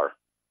bestseller.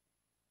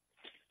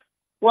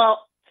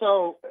 Well,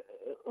 so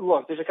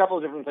look, there's a couple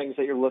of different things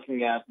that you're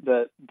looking at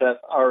that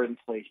are in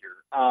play here.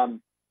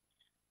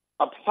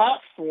 A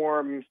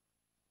platform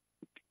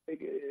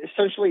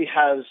essentially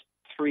has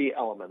three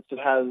elements. It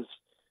has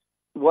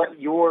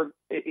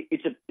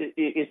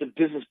it's a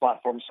business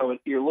platform. So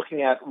you're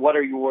looking at what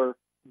are your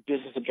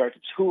business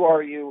objectives? Who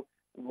are you?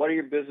 What are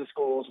your business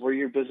goals? What are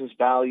your business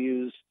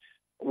values?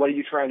 What are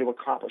you trying to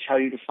accomplish? How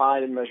do you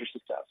define and measure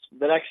success?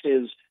 The next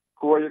is,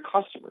 who are your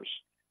customers?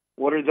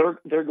 What are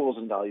their goals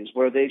and values?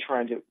 What are they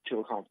trying to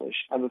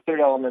accomplish? And the third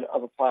element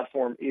of a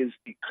platform is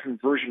the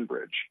conversion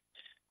bridge.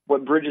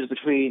 What bridges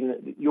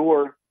between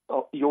your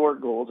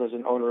goals as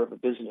an owner of a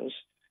business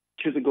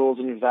to the goals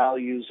and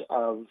values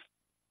of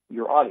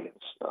your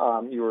audience,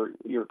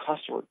 your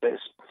customer base.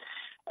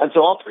 And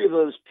so all three of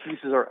those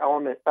pieces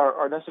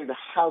are necessary to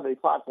have a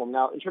platform.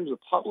 Now, in terms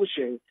of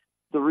publishing,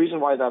 the reason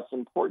why that's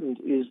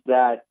important is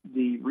that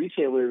the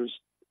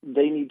retailers,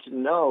 they need to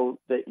know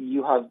that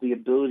you have the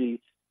ability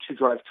to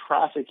drive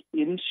traffic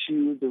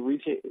into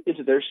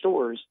their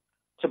stores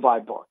to buy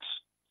books.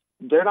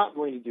 They're not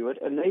going to do it,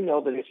 and they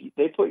know that if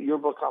they put your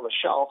book on the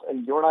shelf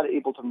and you're not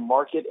able to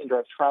market and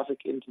drive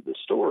traffic into their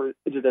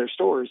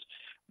stores,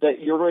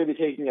 that you're going to be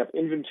taking up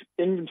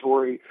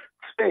inventory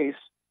space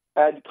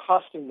and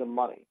costing them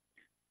money.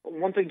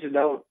 One thing to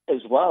note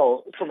as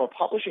well, from a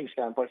publishing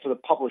standpoint for the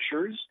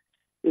publishers,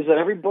 is that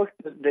every book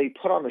that they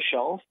put on the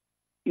shelf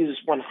is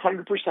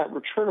 100%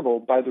 returnable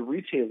by the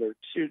retailer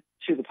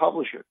to the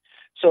publisher.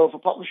 So if a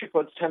publisher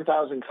puts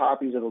 10,000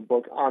 copies of a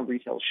book on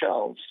retail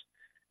shelves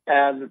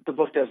and the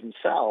book doesn't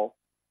sell,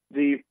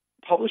 the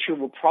publisher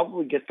will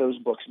probably get those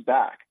books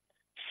back.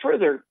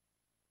 Further,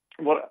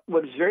 what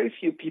very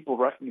few people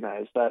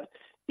recognize that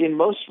in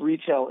most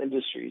retail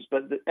industries,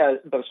 but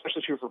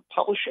especially true for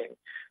publishing,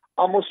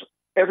 almost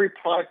every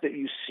product that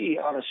you see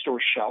on a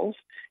store shelf,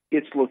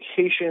 its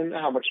location,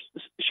 how much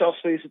shelf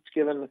space it's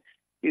given,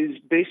 is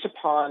based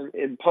upon,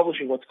 in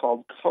publishing, what's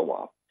called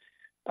co-op,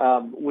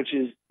 which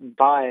is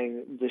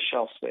buying the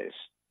shelf space.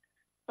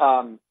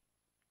 And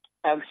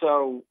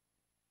so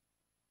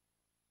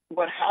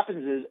what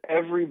happens is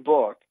every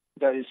book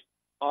that is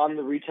on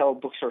the retail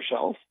bookstore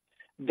shelf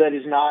that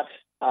is not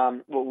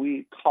what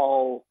we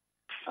call,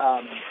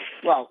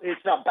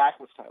 it's not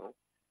backlist title,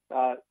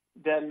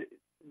 then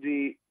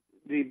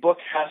the book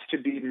has to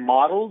be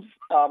modeled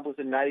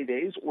within 90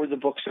 days or the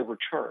books are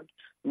returned.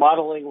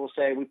 Modeling will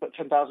say we put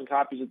 10,000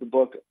 copies of the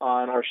book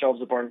on our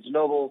shelves at Barnes &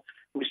 Noble.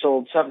 We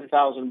sold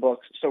 7,000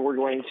 books, so we're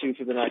going to,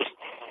 for the next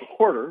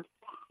quarter,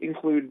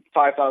 include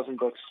 5,000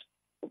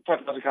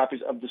 copies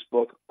of this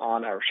book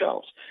on our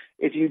shelves.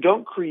 If you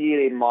don't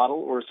create a model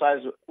or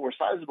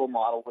sizable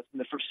model within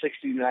the first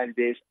 60 to 90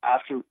 days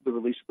after the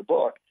release of the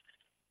book,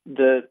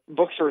 the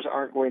bookstores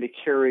aren't going to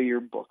carry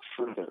your book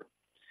further.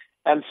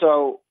 And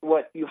so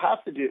what you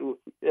have to do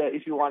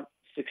if you want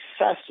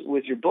success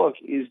with your book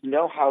is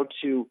know how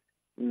to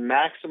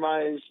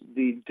maximize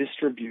the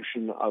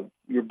distribution of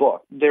your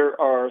book. There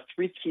are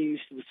 3 keys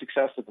to the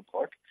success of the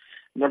book.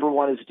 Number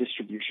 1 is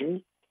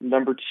distribution.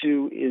 Number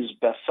 2 is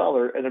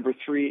bestseller. And number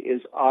 3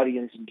 is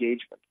audience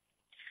engagement.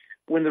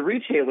 When the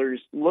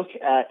retailers look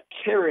at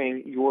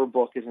carrying your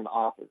book as an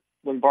author,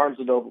 when Barnes &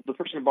 Noble, the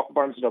person at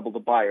Barnes & Noble, the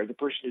buyer, the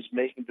person who's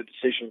making the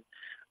decision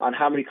on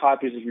how many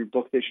copies of your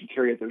book they should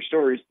carry at their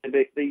stores,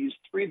 they use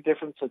 3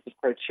 different sets of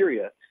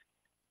criteria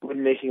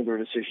when making their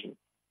decision.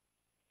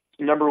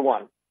 Number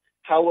 1,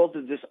 how well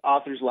did this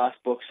author's last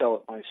book sell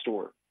at my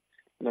store?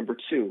 Number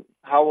 2,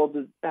 how well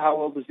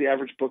does the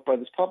average book by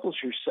this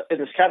publisher in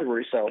this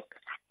category sell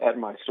at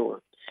my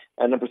store?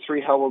 And number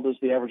 3, how well does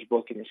the average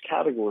book in this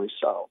category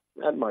sell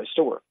at my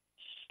store?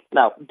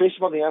 Now, based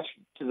upon the answer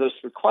to those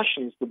 3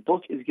 questions, the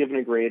book is given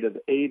a grade of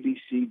A, B,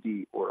 C,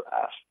 D, or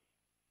F.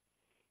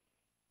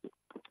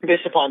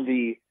 Based upon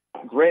the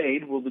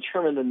grade, will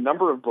determine the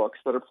number of books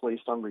that are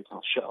placed on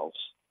retail shelves.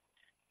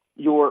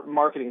 Your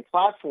marketing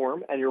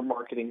platform and your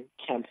marketing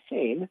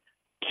campaign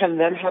can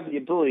then have the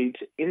ability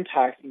to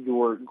impact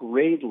your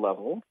grade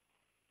level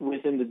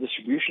within the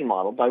distribution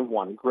model by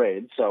 1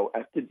 grade. So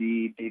F to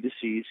D, D to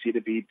C, C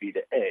to B, B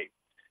to A.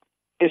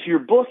 If your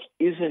book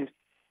isn't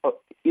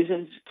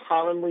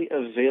commonly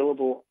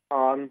available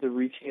on the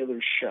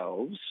retailer's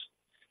shelves,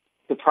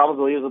 the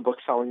probability of the book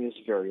selling is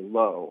very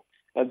low.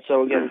 And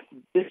so, again,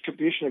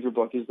 distribution of your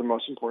book is the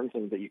most important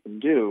thing that you can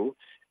do.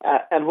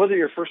 And whether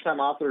you're a first-time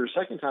author or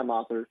second-time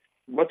author,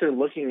 what they're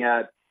looking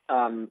at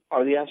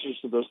are the answers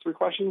to those 3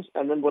 questions,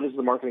 and then what is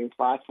the marketing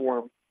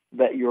platform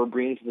that you're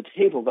bringing to the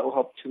table that will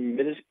help to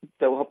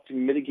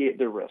mitigate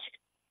their risk.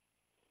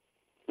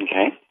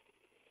 Okay.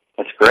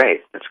 That's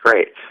great. That's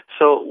great.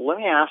 So let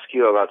me ask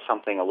you about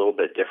something a little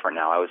bit different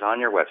now. I was on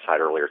your website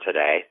earlier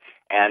today,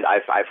 and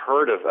I've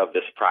heard of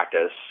this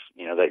practice,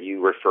 that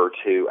you refer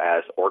to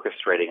as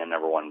orchestrating a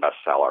number 1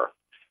 bestseller.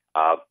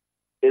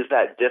 Is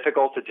that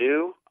difficult to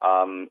do?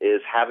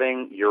 Is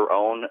having your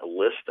own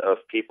list of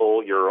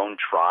people, your own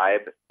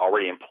tribe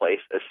already in place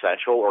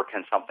essential, or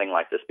can something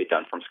like this be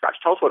done from scratch?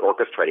 Tell us what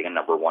orchestrating a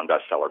number 1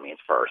 bestseller means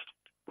first.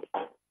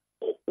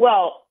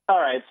 Well, all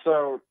right.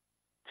 So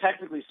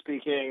technically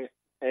speaking,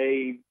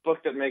 a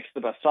book that makes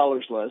the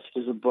bestsellers list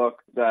is a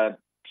book that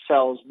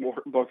sells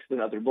more books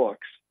than other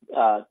books.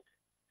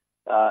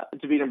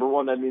 To be number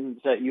 1, that means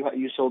that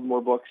you sold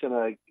more books in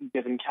a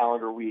given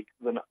calendar week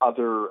than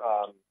other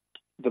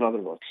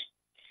books,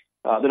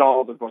 than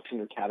all other books in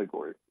your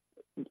category.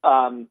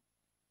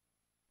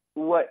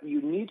 What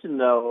you need to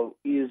know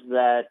is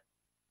that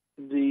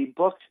the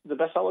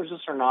bestsellers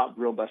lists are not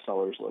real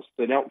bestsellers lists.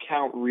 They don't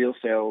count real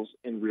sales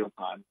in real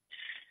time.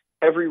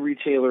 Every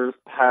retailer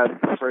has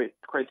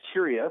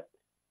criteria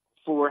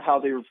for how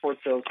they report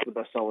sales to the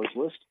bestsellers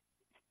list.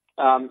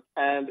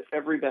 And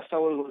every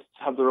bestseller list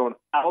have their own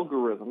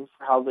algorithm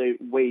for how they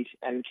weight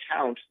and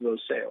count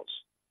those sales.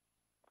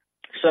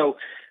 So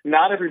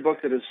not every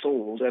book that is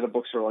sold at a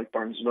bookstore like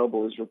Barnes &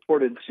 Noble is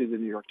reported to the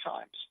New York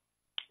Times.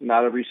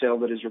 Not every sale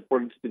that is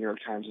reported to the New York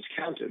Times is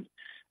counted.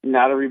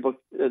 Not every book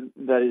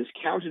that is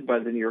counted by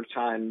the New York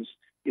Times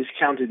is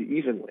counted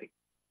evenly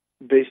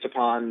based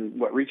upon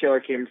what retailer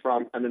came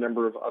from and the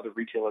number of other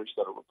retailers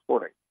that are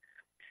reporting.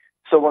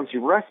 So once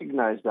you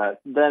recognize that,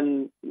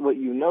 then what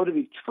you know to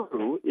be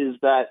true is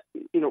that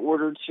in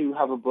order to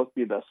have a book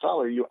be a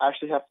bestseller, you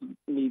actually have to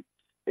meet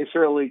a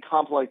fairly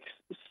complex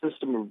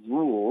system of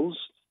rules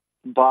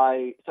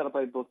set up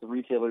by both the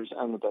retailers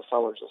and the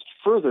bestsellers list.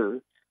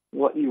 Further,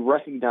 what you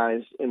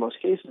recognize in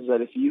most cases is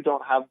that if you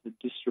don't have the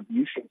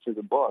distribution for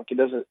the book,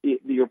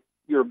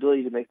 your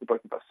ability to make the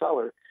book a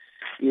bestseller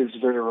is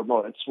very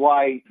remote. It's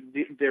why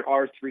there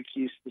are three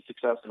keys to the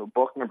success of a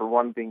book. Number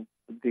one being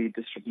the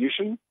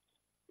distribution.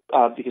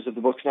 Because if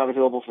the book's not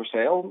available for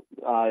sale,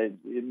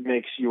 it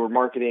makes your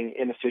marketing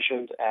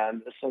inefficient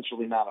and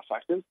essentially not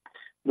effective.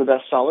 The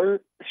bestseller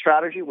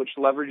strategy, which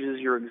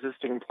leverages your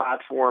existing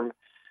platform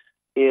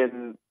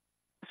in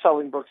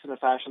selling books in a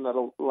fashion that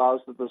allows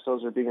that the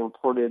sales are being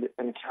reported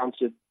and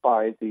counted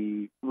by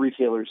the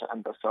retailers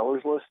and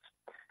bestsellers lists.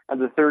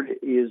 And the third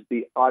is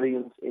the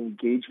audience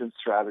engagement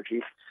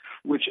strategy,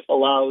 which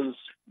allows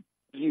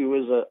you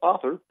as an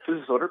author,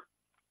 business owner,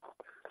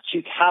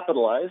 to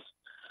capitalize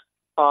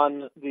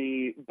on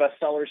the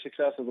bestseller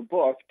success of the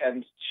book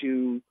and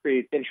to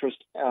create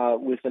interest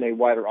within a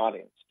wider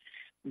audience.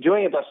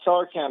 Doing a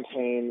bestseller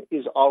campaign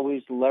is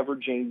always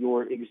leveraging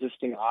your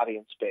existing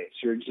audience base,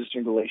 your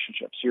existing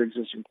relationships, your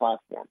existing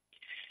platform.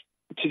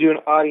 To do an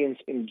audience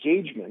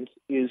engagement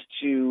is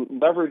to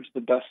leverage the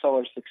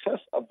bestseller success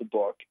of the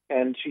book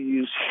and to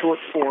use short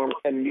form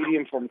and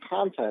medium form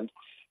content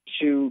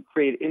to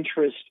create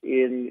interest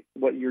in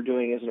what you're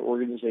doing as an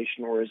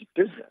organization or as a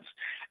business,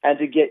 and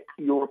to get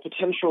your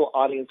potential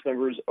audience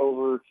members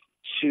over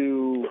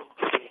to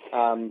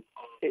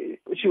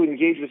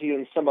engage with you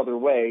in some other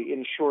way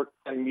in short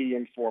and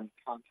medium form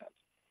content.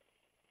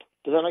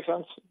 Does that make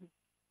sense?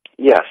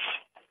 Yes.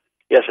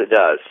 Yes, it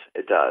does.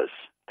 It does.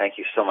 Thank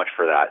you so much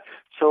for that.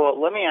 So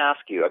let me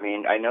ask you,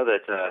 I know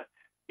that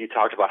you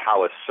talked about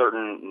how a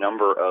certain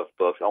number of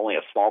books, only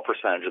a small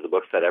percentage of the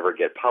books that ever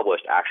get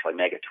published actually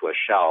make it to a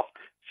shelf.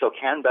 So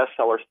can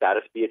bestseller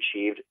status be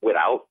achieved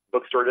without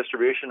bookstore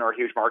distribution or a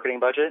huge marketing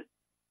budget?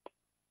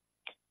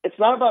 It's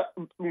not about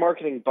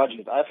marketing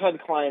budget. I've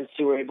had clients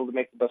who were able to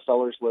make the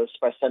bestsellers list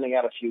by sending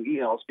out a few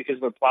emails because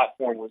their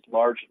platform was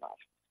large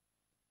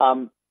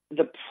enough.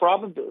 The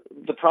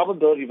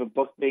probability of a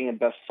book being a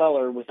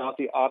bestseller without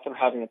the author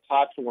having a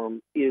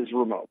platform is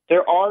remote.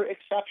 There are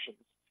exceptions,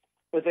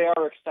 but they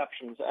are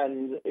exceptions,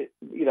 and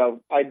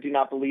I do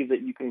not believe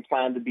that you can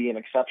plan to be an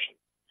exception.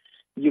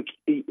 If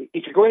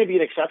you're going to be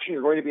an exception,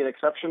 you're going to be an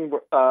exception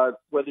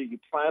whether you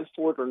plan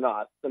for it or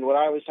not. And what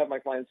I always have my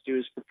clients do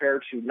is prepare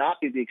to not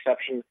be the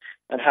exception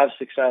and have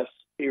success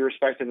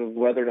irrespective of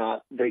whether or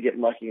not they get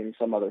lucky in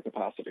some other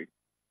capacity.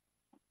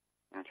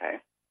 Okay.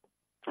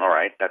 All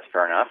right, that's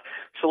fair enough.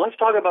 So let's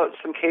talk about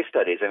some case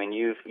studies.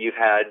 You've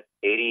had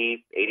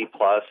 80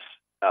 plus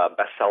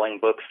best-selling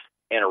books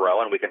in a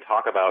row, and we can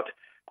talk about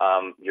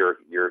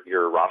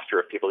your roster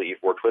of people that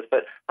you've worked with.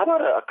 But how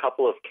about a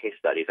couple of case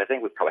studies? I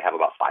think we probably have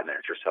about 5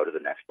 minutes or so to the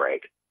next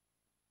break.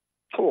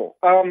 Cool.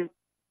 And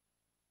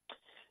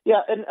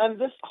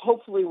this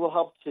hopefully will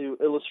help to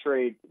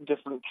illustrate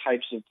different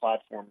types of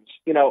platforms.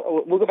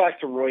 We'll go back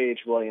to Roy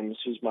H. Williams,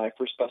 who's my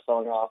first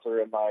best-selling author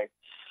and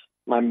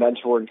my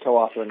mentor and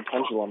co-author in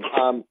Pendulum.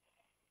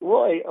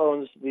 Roy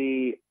owns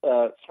the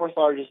fourth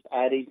largest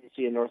ad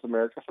agency in North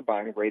America for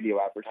buying radio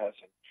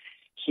advertising.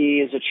 He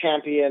is a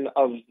champion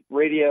of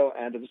radio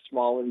and of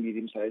small and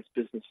medium-sized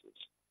businesses.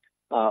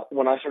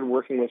 When I started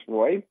working with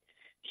Roy,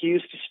 he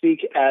used to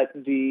speak at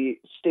the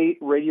state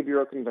radio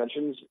bureau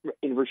conventions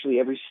in virtually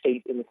every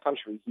state in the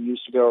country. He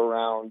used to go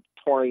around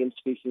touring and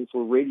speaking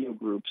for radio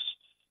groups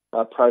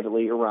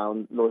privately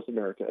around North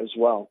America as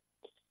well.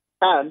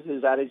 And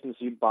his ad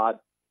agency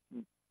bought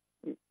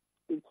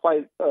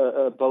quite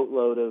a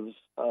boatload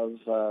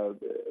of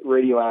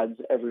radio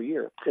ads every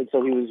year. And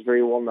so he was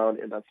very well known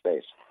in that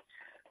space.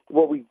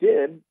 What we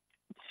did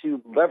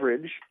to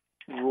leverage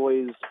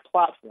Roy's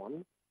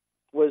platform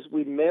was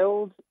we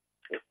mailed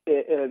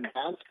an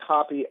advanced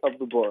copy of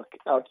the book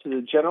out to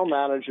the general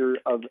manager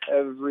of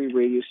every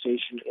radio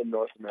station in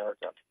North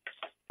America.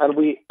 And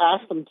we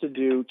asked them to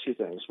do two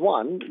things.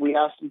 One, we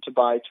asked them to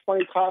buy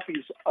 20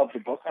 copies of the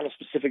book on a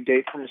specific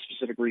date from a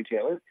specific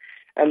retailer.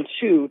 And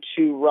two,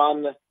 to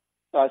run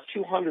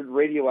 200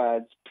 radio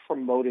ads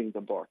promoting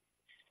the book.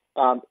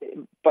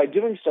 By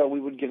doing so, we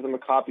would give them a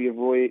copy of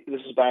Roy,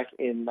 this is back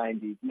in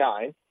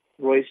 99,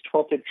 Roy's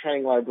 12-tip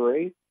training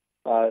library,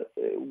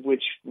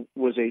 which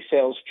was a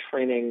sales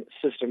training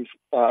system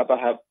about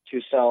how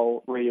to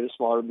sell radio to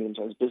smaller and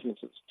medium-sized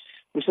businesses.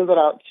 We sent that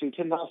out to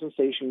 10,000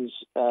 stations,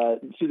 to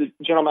the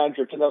general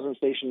manager of 10,000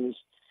 stations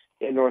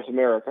in North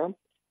America,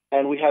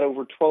 and we had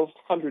over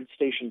 1,200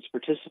 stations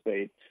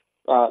participate,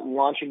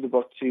 launching the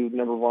book to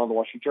number 1 on the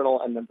Wall Street Journal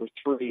and number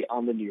 3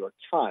 on the New York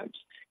Times.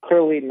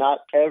 Clearly, not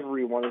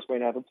everyone is going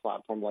to have a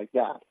platform like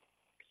that.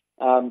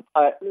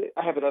 I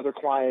have another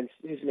client.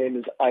 His name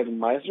is Ivan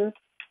Meisner.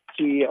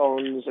 He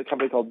owns a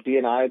company called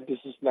BNI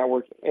Business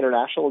Network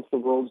International. It's the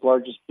world's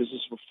largest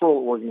business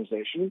referral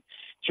organization.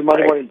 It's your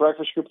Monday morning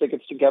breakfast group that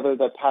gets together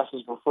that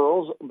passes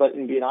referrals, but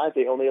in BNI,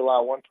 they only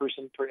allow one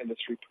person per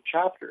industry per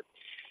chapter.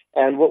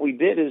 And what we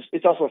did is,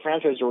 it's also a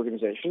franchise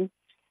organization,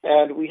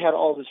 and we had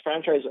all of his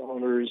franchise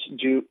owners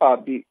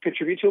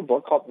contribute to a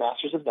book called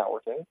Masters of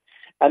Networking.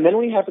 And then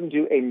we had them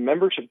do a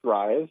membership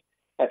drive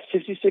at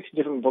 56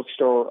 different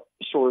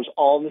bookstores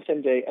all on the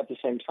same day at the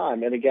same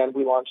time. And again,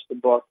 we launched the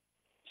book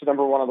to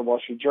number 1 on the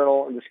Wall Street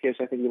Journal. In this case,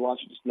 I think we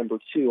launched it to number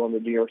 2 on the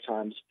New York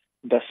Times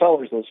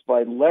bestsellers list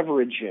by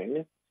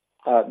leveraging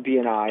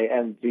BNI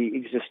and the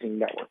existing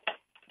network.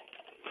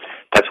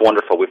 That's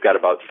wonderful. We've got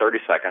about 30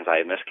 seconds.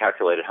 I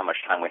miscalculated how much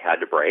time we had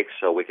to break,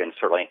 so we can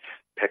certainly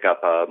pick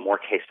up more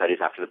case studies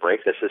after the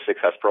break. This is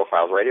Success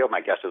Profiles Radio.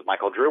 My guest is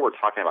Michael Drew. We're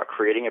talking about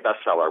creating a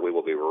bestseller. We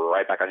will be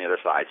right back on the other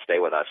side. Stay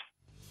with us.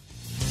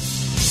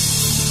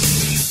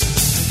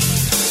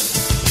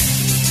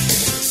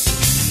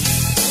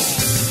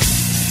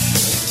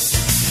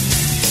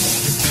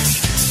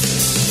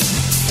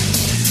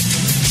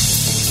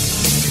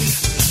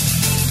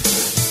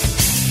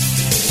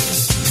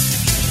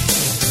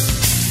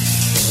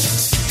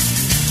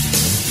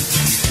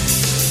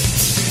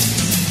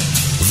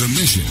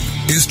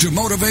 Is to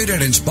motivate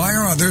and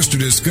inspire others to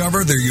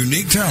discover their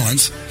unique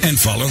talents and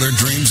follow their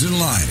dreams in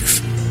life.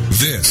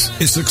 This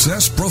is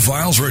Success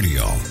Profiles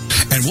Radio,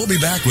 and we'll be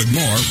back with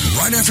more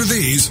right after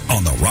these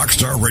on the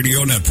Rockstar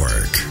Radio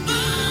Network.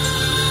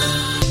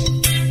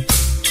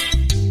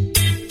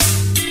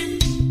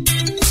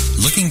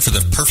 Looking for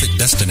the perfect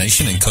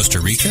destination in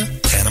Costa Rica,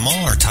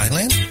 Panama, or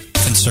Thailand?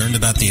 Concerned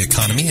about the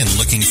economy and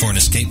looking for an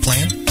escape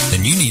plan?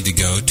 Then you need to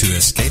go to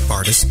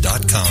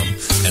escapeartist.com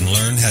and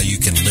learn how you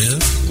can live,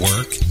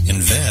 work,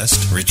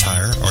 invest,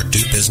 retire, or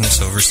do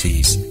business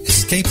overseas.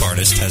 Escape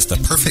Artist has the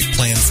perfect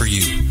plan for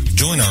you.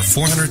 Join our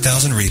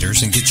 400,000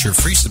 readers and get your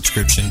free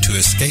subscription to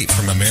Escape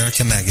from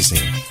America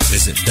magazine.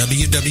 Visit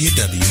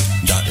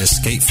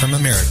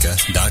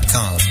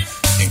www.escapefromamerica.com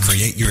and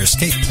create your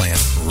escape plan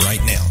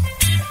right now.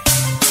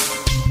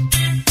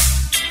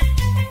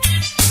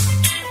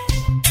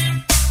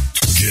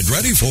 Get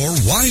ready for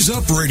Wise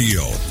Up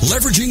Radio,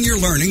 leveraging your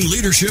learning,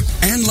 leadership,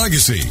 and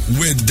legacy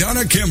with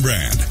Donna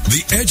Kimbrand,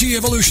 the Edgy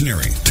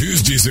Evolutionary,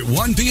 Tuesdays at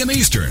 1 p.m.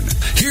 Eastern,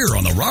 here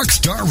on the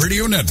Rockstar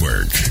Radio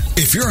Network.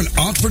 If you're an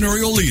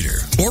entrepreneurial leader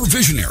or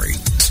visionary,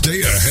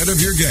 stay ahead of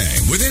your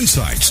game with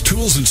insights,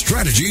 tools, and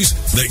strategies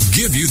that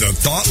give you the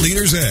thought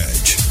leader's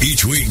edge.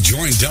 Each week,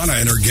 join Donna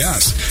and her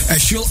guests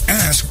as she'll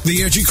ask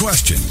the edgy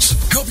questions,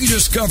 help you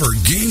discover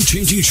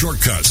game-changing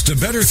shortcuts to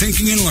better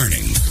thinking and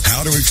learning,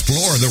 how to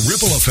explore the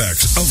ripple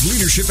effects of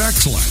leadership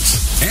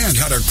excellence, and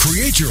how to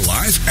create your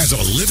life as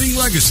a living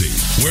legacy,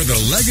 where the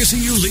legacy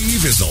you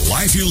leave is the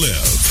life you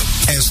live.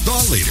 As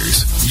thought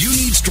leaders, you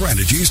need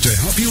strategies to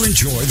help you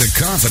enjoy the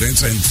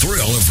confidence and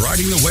thrill of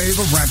riding the wave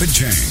of rapid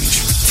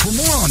change. For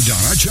more on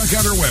Donna, check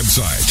out her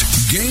website,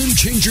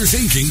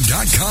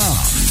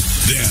 GameChangerThinking.com.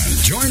 Then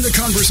join the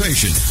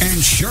conversation and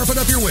sharpen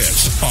up your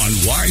wits on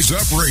Wise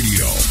Up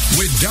Radio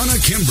with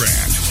Donna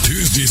Kimbrand,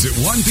 Tuesdays at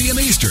 1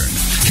 p.m. Eastern,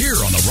 here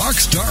on the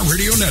Rockstar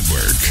Radio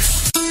Network.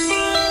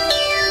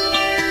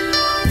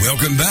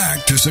 Welcome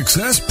back to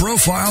Success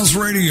Profiles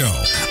Radio.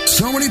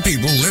 So many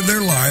people live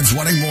their lives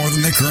wanting more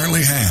than they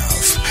currently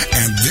have.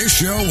 And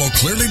this show will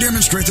clearly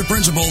demonstrate the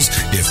principles,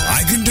 if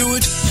I can do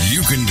it,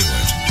 you can do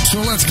it. So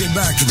let's get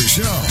back to the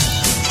show.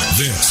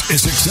 This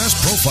is Success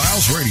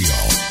Profiles Radio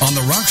on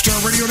the Rockstar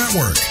Radio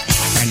Network.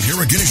 And here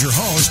again is your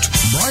host,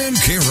 Brian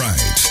K.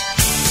 Wright.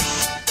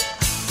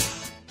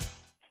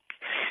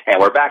 And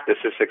we're back. This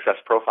is Success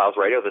Profiles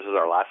Radio. This is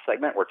our last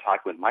segment. We're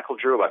talking with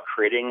Michael Drew about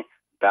creating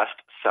best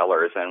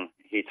sellers, and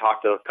he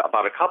talked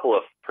about a couple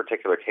of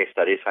particular case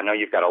studies. I know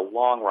you've got a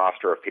long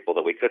roster of people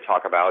that we could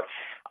talk about.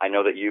 I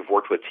know that you've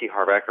worked with T.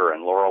 Harv Eker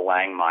and Laurel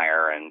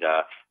Langmeyer and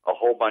a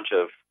whole bunch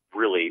of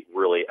really,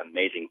 really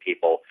amazing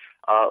people.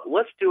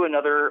 Let's do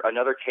another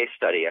case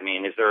study. I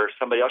mean, is there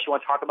somebody else you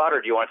want to talk about,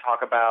 or do you want to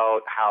talk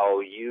about how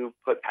you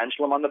put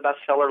Pendulum on the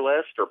bestseller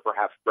list, or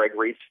perhaps Greg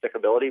Reed's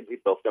Stickability? We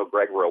both know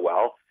Greg real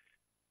well.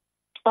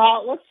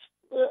 Let's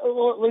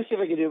see if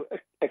I can do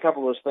a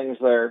couple of those things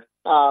there.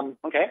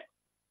 Okay.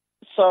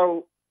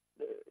 So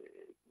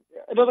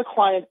another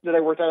client that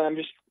I worked on, I'm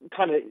just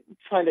kind of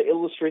trying to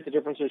illustrate the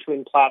difference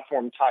between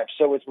platform types.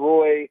 So with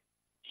Roy,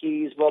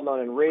 he's well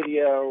known in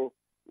radio.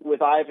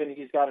 With Ivan,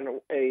 he's got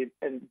a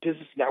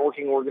business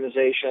networking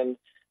organization.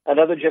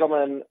 Another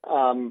gentleman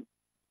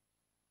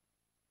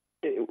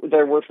that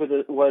I worked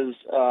with was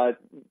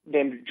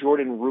named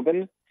Jordan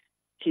Rubin.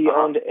 He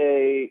owned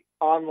a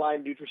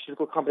online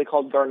nutraceutical company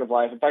called Garden of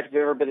Life. In fact, if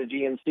you've ever been to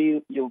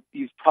GNC,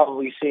 you've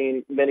probably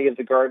seen many of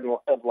the Garden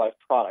of Life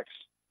products.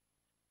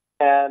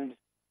 And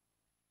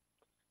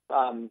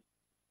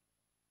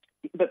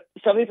but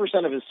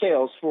 70% of his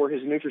sales for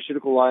his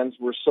nutraceutical lines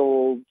were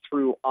sold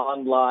through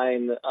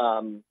online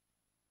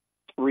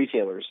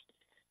retailers.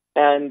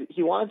 And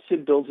he wanted to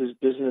build his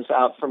business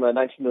out from a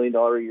 $19 million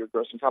a year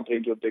grossing company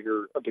to a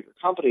bigger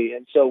company.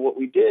 And so what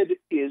we did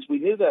is we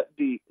knew that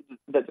the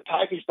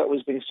package that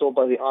was being sold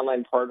by the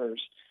online partners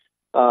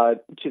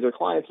to their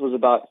clients was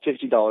about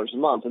 $50 a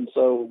month. And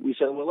so we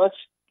said, well,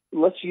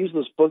 let's use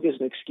this book as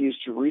an excuse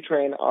to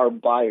retrain our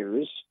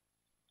buyers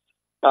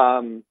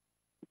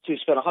to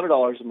spend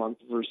 $100 a month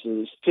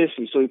versus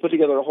 $50. So we put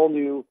together a whole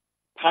new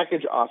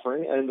package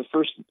offering, and in the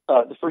first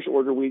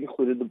order we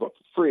included the book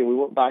for free. We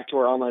went back to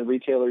our online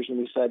retailers and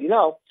we said,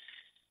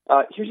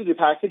 here's a new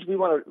package. We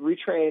want to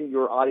retrain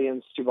your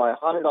audience to buy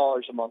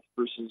 $100 a month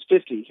versus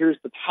 $50. Here's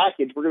the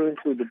package. We're going to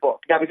include the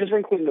book. Now, because we're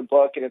including the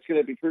book and it's going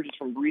to be purchased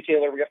from a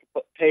retailer, we have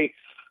to pay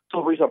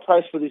full retail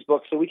price for these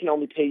books, so we can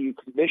only pay you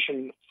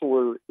commission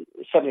for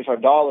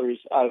 $75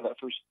 out of that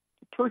first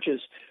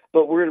purchase,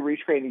 but we're going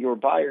to retrain your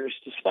buyers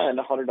to spend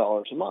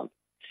 $100 a month.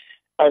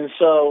 And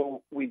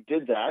so we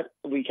did that.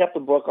 We kept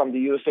the book on the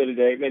USA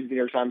Today, maybe the New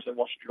York Times and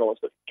Washington Journal,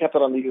 but kept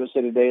it on the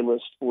USA Today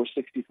list for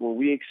 64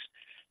 weeks.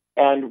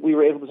 And we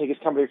were able to take his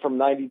company from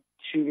 $92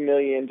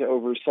 million to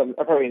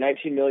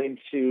 $19 million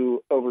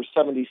to over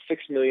 $76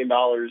 million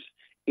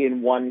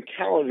in one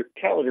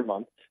calendar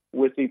month,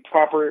 with the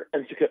proper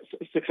and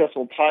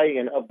successful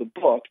tie-in of the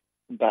book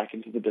back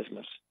into the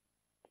business.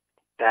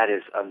 That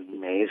is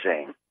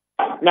amazing.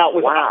 Now,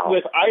 with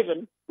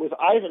Ivan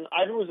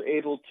was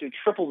able to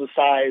double the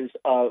size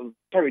of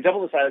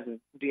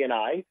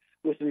DNI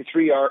within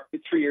 3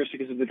 years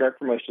because of the direct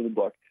promotion of the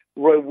book.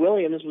 Roy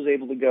Williams was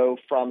able to go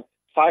from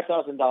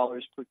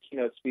 $5,000 per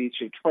keynote speech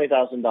to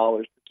 $20,000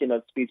 per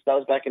keynote speech. That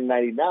was back in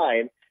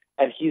 '99,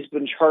 and he's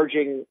been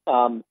charging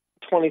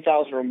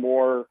 $20,000 or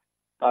more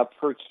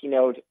per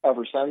keynote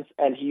ever since.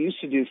 And he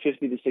used to do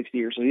 50 to 60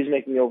 years, so he's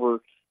making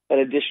over an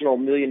additional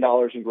 $1 million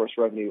in gross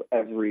revenue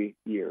every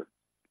year.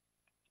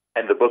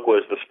 And the book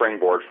was the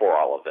springboard for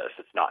all of this.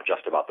 It's not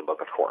just about the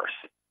book, of course.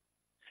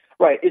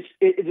 Right.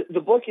 The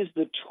book is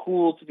the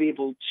tool to be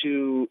able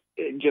to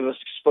give us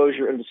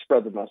exposure and to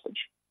spread the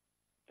message.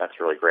 That's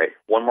really great.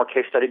 One more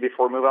case study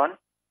before we move on?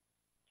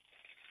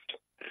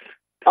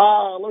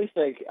 Let me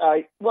think.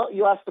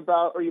 You asked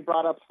about, or you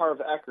brought up Harv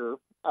Eker.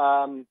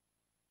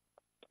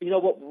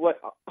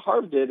 What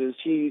Harv did is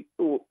he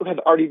had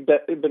already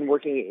been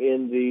working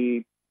in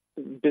the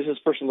business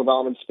personal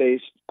development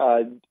space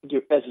as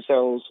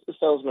a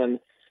salesman,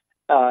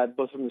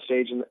 both from the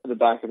stage and the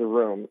back of the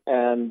room.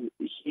 And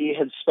he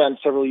had spent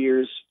 4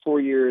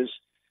 years,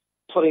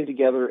 putting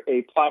together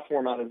a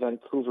platform out of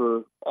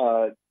Vancouver,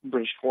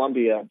 British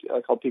Columbia,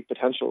 called Peak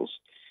Potentials.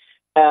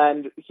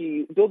 And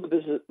he built the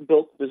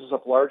business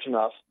up large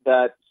enough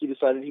that he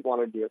decided he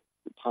wanted to be a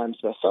Times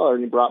bestseller,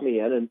 and he brought me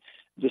in. And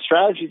the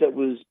strategy that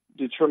was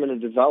determined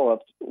and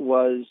developed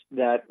was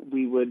that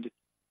we would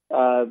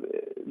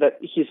that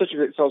he's such a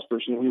great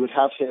salesperson, we would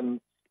have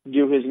him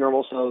do his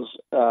normal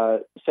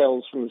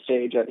sales from the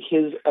stage at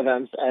his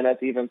events and at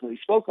the events that he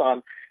spoke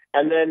on,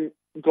 and then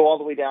go all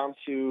the way down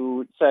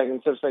to saying,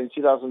 instead of saying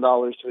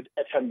 $2,000 to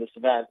attend this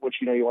event, which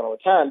you want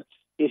to attend,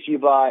 if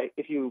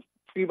you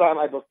pre-buy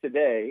my book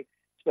today,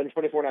 spend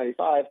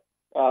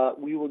 $24.95,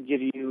 we will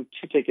give you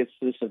 2 tickets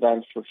to this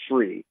event for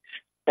free.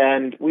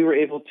 And we were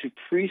able to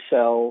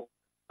pre-sell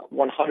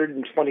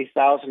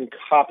 120,000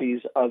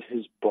 copies of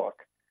his book.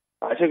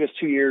 It took us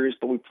 2 years,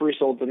 but we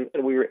pre-sold them,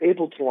 and we were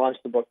able to launch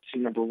the book to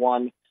number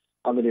 1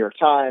 on the New York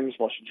Times,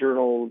 Washington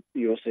Journal,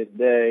 USA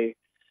Today,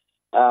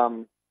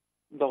 the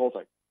whole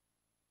thing.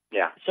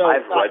 Yeah, so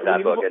I've read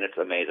that book, and it's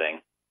amazing.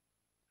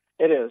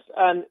 It is.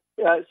 And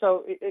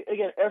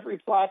again, every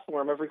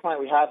platform, every client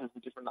we have is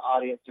a different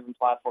audience, different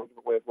platform,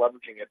 different way of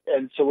leveraging it.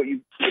 And so what you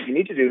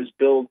need to do is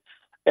build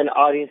an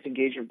audience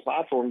engagement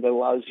platform that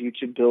allows you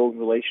to build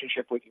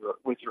relationship with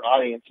your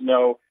audience,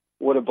 know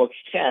what a book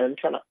can and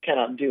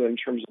cannot do in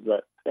terms of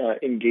that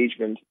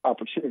engagement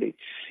opportunity.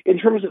 In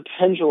terms of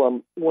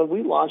Pendulum, when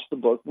we launched the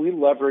book, we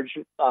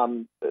leveraged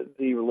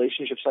the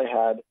relationships I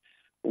had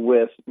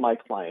with my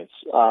clients,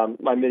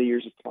 my many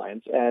years of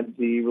clients, and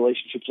the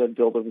relationships I've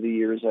built over the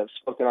years. I've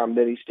spoken on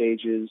many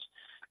stages,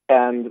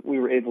 and we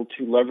were able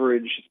to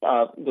leverage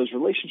those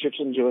relationships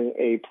in doing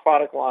a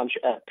product launch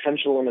at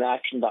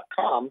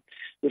penduluminaction.com,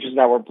 which is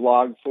now our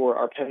blog for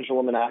our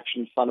Pendulum in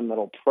Action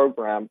Fundamental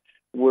Program,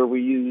 where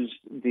we use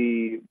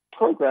the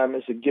program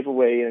as a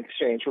giveaway in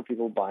exchange for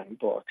people buying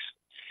books.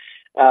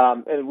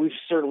 And we've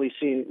certainly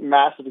seen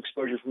massive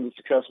exposure from the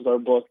success of our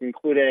book,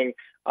 including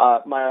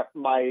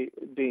my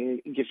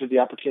being gifted the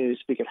opportunity to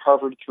speak at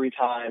Harvard 3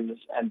 times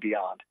and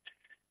beyond.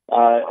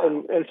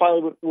 And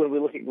finally, when we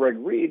look at Greg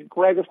Reed,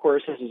 Greg, of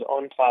course, has his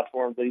own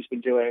platform that he's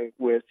been doing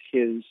with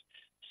his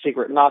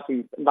Secret Knock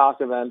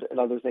event and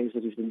other things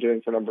that he's been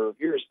doing for a number of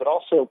years. But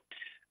also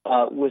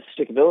with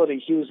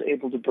Stickability, he was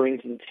able to bring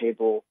to the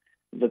table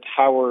the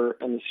power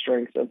and the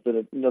strength of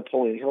the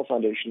Napoleon Hill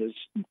Foundation.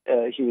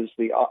 He was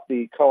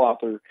the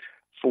co-author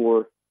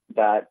for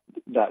that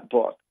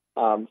book,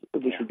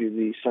 which would be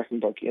the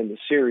second book in the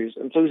series.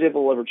 And so he was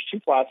able to leverage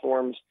 2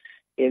 platforms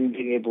in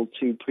being able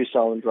to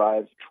pre-sell and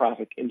drive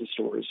traffic into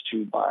stores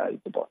to buy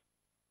the book.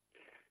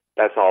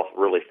 That's all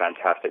really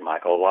fantastic,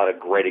 Michael. A lot of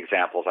great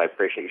examples. I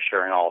appreciate you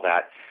sharing all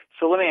that.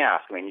 So let me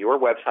ask, your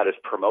website is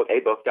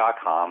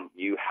promoteabook.com.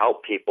 You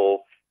help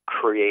people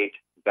create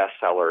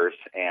bestsellers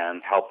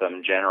and help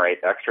them generate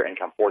extra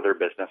income for their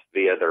business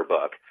via their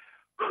book.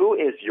 Who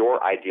is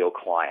your ideal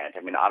client?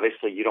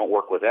 Obviously you don't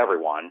work with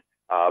everyone.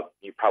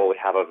 You probably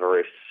have a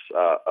very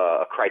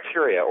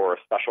criteria or a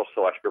special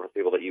select group of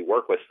people that you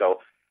work with. So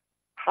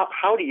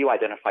how do you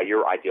identify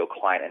your ideal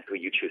client and who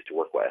you choose to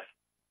work with?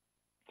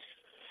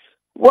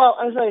 Well,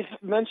 as I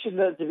mentioned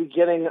at the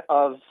beginning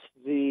of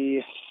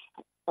the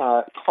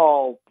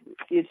call,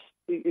 it's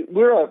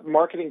we're a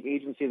marketing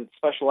agency that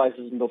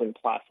specializes in building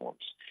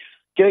platforms.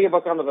 Getting a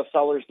book on the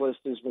bestsellers list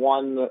is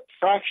one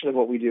fraction of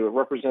what we do. It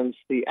represents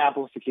the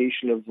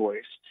amplification of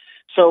voice.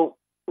 So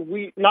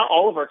not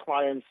all of our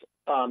clients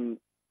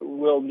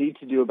will need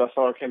to do a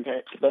bestseller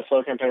campaign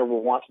or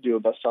will want to do a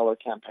bestseller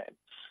campaign.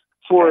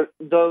 For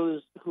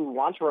those who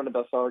want to run a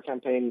bestseller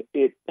campaign,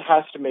 it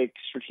has to make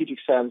strategic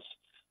sense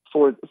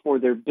for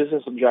their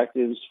business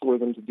objectives for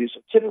them to do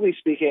so. Typically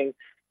speaking,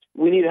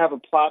 we need to have a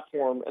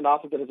platform, an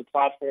author that has a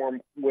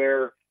platform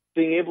where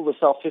being able to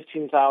sell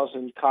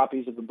 15,000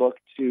 copies of the book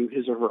to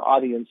his or her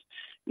audience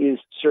is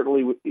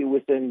certainly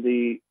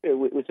within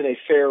a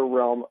fair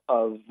realm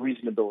of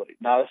reasonability.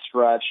 Not a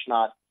stretch,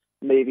 not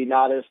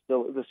if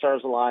the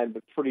stars align,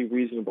 but pretty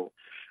reasonable.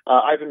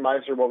 Ivan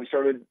Misner, when we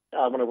started,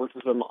 when I worked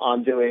with him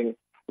on doing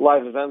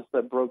live events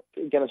that broke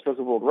Guinness Book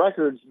of World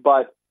Records,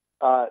 but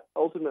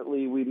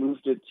ultimately we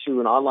moved it to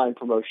an online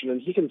promotion,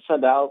 and he can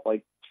send out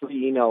like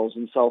 3 emails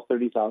and sell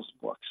 30,000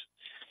 books.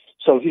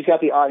 So he's got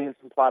the audience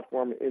and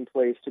platform in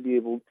place to be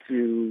able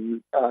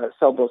to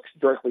sell books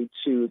directly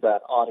to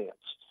that audience.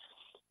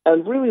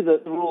 And really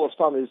the rule of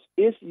thumb is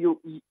if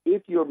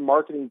your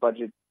marketing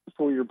budget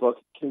for your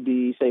book can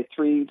be, say,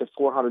 $300,000 to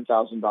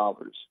 $400,000,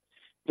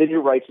 then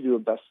you're right to do a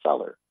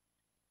bestseller.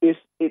 If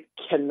it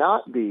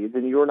cannot be,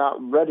 then you're not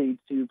ready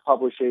to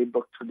publish a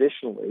book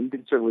traditionally. You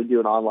can certainly do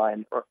an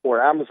online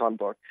or Amazon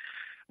book,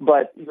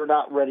 but you're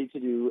not ready to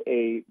do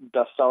a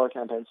bestseller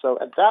campaign. So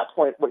at that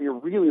point, what you're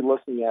really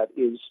looking at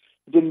is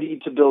the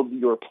need to build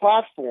your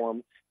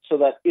platform so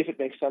that if it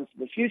makes sense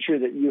in the future,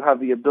 that you have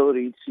the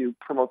ability to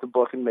promote the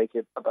book and make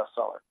it a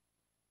bestseller.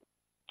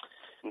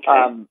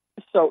 Okay.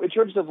 So in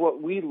terms of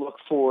what we look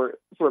for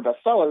a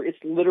bestseller, it's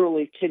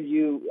literally,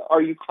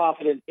 are you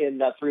confident in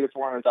that $300,000 to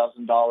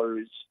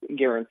 $400,000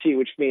 guarantee,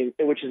 which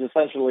is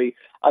essentially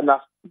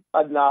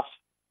enough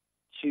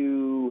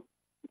to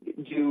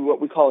do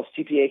what we call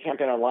a CPA,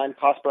 campaign online,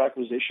 cost per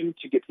acquisition,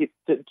 to get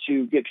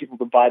people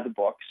to buy the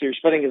book. So you're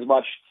spending as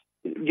much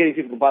getting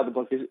people to buy the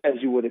book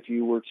as you would if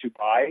you were to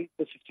buy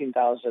the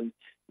 $15,000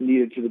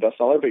 needed for the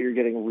bestseller, but you're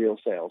getting real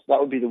sales. That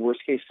would be the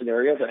worst case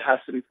scenario that has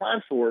to be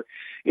planned for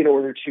in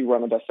order to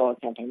run a bestseller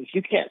campaign. If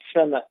you can't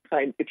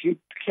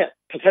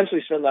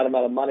potentially spend that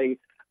amount of money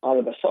on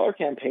a bestseller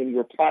campaign,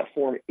 your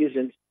platform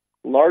isn't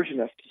large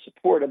enough to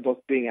support a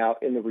book being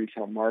out in the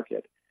retail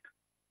market.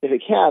 If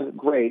it can,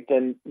 great,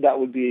 then that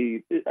would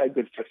be a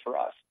good fit for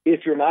us.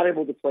 If you're not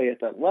able to play at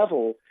that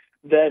level,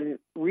 then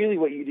really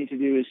what you need to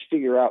do is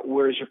figure out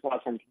where is your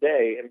platform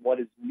today and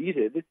what is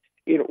needed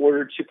in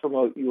order to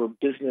promote your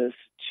business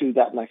to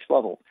that next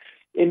level.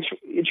 In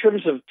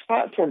terms of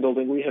platform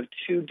building, we have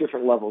 2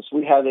 different levels.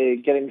 We have a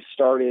getting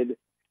started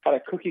kind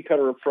of cookie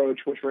cutter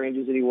approach, which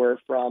ranges anywhere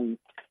from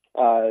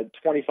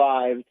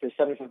 $25,000 to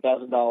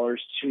 $75,000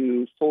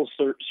 to full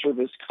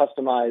service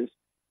customized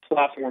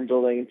platform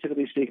building. And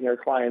typically speaking, our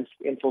clients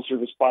in full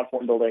service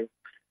platform building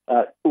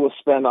will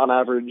spend on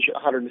average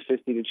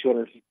 $150,000 to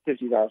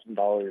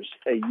 $250,000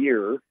 a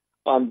year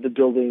on the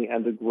building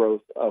and the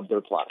growth of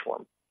their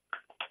platform.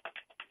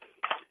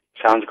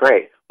 Sounds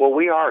great. Well,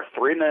 we are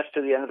 3 minutes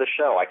to the end of the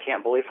show. I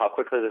can't believe how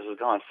quickly this has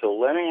gone. So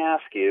let me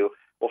ask you,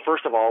 well,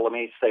 first of all, let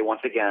me say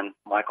once again,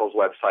 Michael's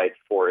website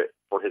for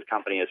his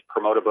company is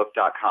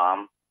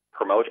promoteabook.com,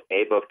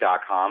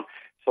 promoteabook.com.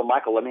 So,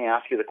 Michael, let me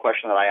ask you the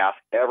question that I ask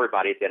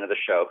everybody at the end of the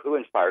show. Who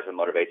inspires and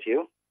motivates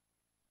you?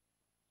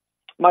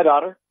 My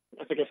daughter.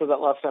 I think I said that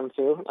last time,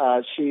 too.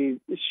 She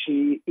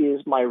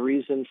is my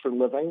reason for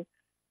living.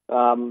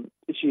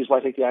 She is why I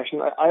take the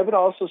action. I would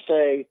also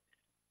say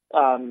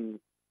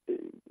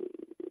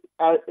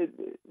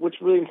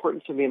what's really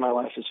important to me in my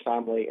life is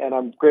family, and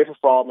I'm grateful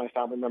for all of my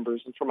family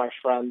members and for my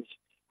friends.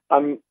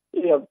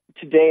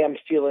 Today I'm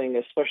feeling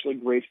especially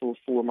grateful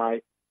for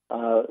my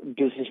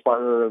business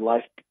partner and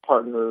life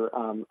partner,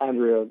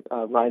 Andrea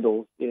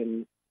Reindl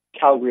in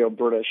Calgary,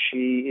 Alberta.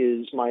 She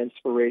is my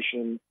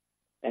inspiration,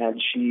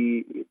 and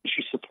she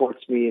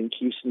supports me and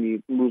keeps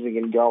me moving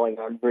and going.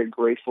 I'm very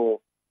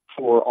grateful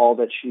for all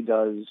that she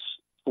does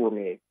for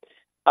me.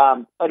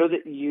 I know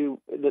that you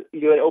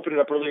had opened it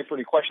up earlier for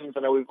any questions. I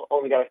know we've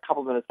only got a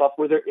couple minutes left.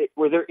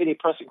 Were there any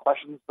pressing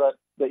questions that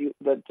you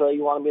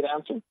wanted me to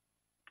answer?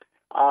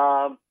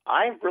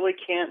 I really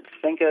can't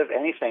think of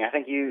anything. I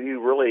think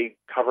you really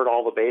covered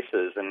all the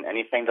bases, and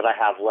anything that I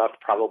have left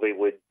probably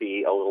would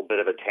be a little bit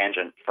of a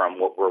tangent from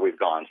where we've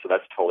gone. So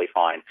that's totally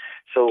fine.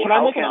 So Can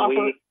I make an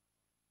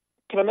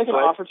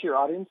offer to your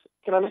audience?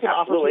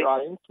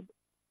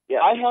 Yeah.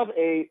 I have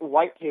a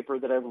white paper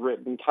that I've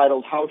written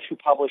titled "How to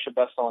Publish a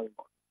Best-Selling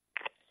Book."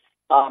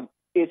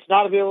 It's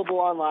not available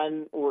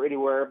online or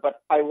anywhere,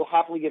 but I will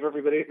happily give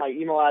everybody my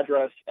email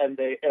address, and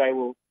I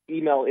will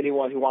email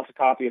anyone who wants a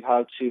copy of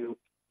how to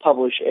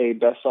publish a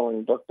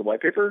best-selling book, the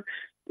white paper.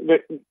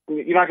 You're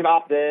not going to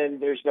opt in.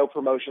 There's no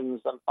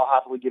promotions. I'll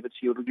happily give it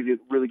to you. It'll give you a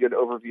really good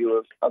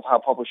overview of how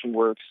publishing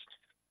works.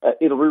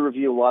 It'll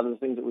re-review a lot of the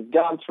things that we've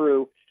gone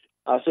through.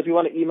 So if you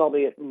want to email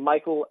me at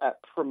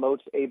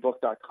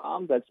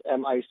michael@promoteabook.com, that's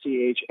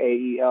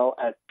MICHAEL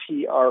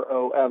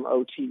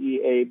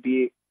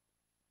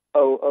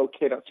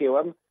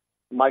 @PROMOTEABOOK.com.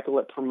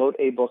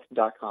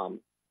 michael@promoteabook.com.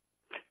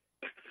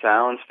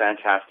 Sounds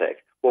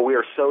fantastic. Well, we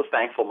are so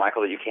thankful,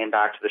 Michael, that you came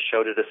back to the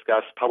show to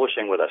discuss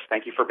publishing with us.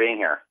 Thank you for being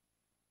here.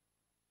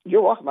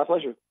 You're welcome. My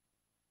pleasure.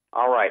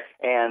 All right.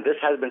 And this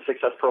has been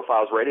Success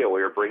Profiles Radio.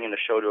 We are bringing the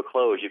show to a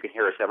close. You can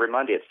hear us every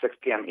Monday at 6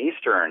 p.m.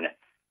 Eastern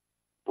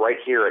right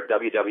here at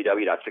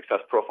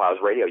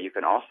www.successprofilesradio. You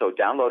can also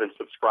download and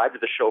subscribe to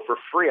the show for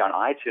free on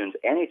iTunes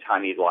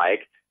anytime you'd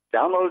like.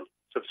 Download,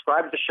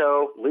 subscribe to the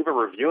show, leave a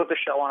review of the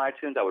show on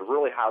iTunes. I would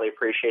really highly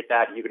appreciate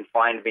that. You can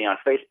find me on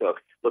Facebook.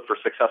 Look for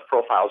Success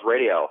Profiles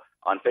Radio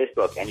on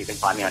Facebook, and you can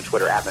find me on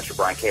Twitter at Mr.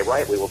 Brian K.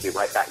 Wright. We will be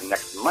right back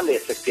next Monday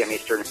at 6 p.m.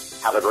 Eastern.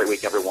 Have a great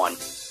week, everyone.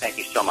 Thank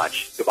you so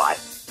much. Goodbye.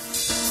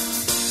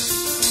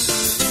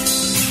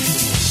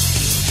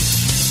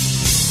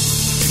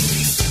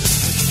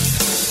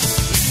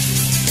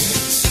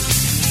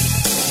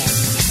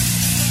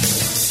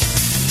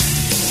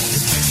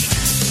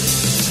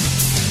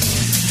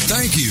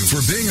 Thank you for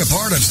being a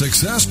part of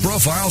Success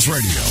Profiles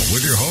Radio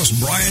with your host,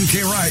 Brian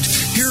K. Wright,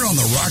 here on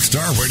the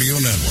Rockstar Radio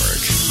Network.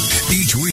 Each week,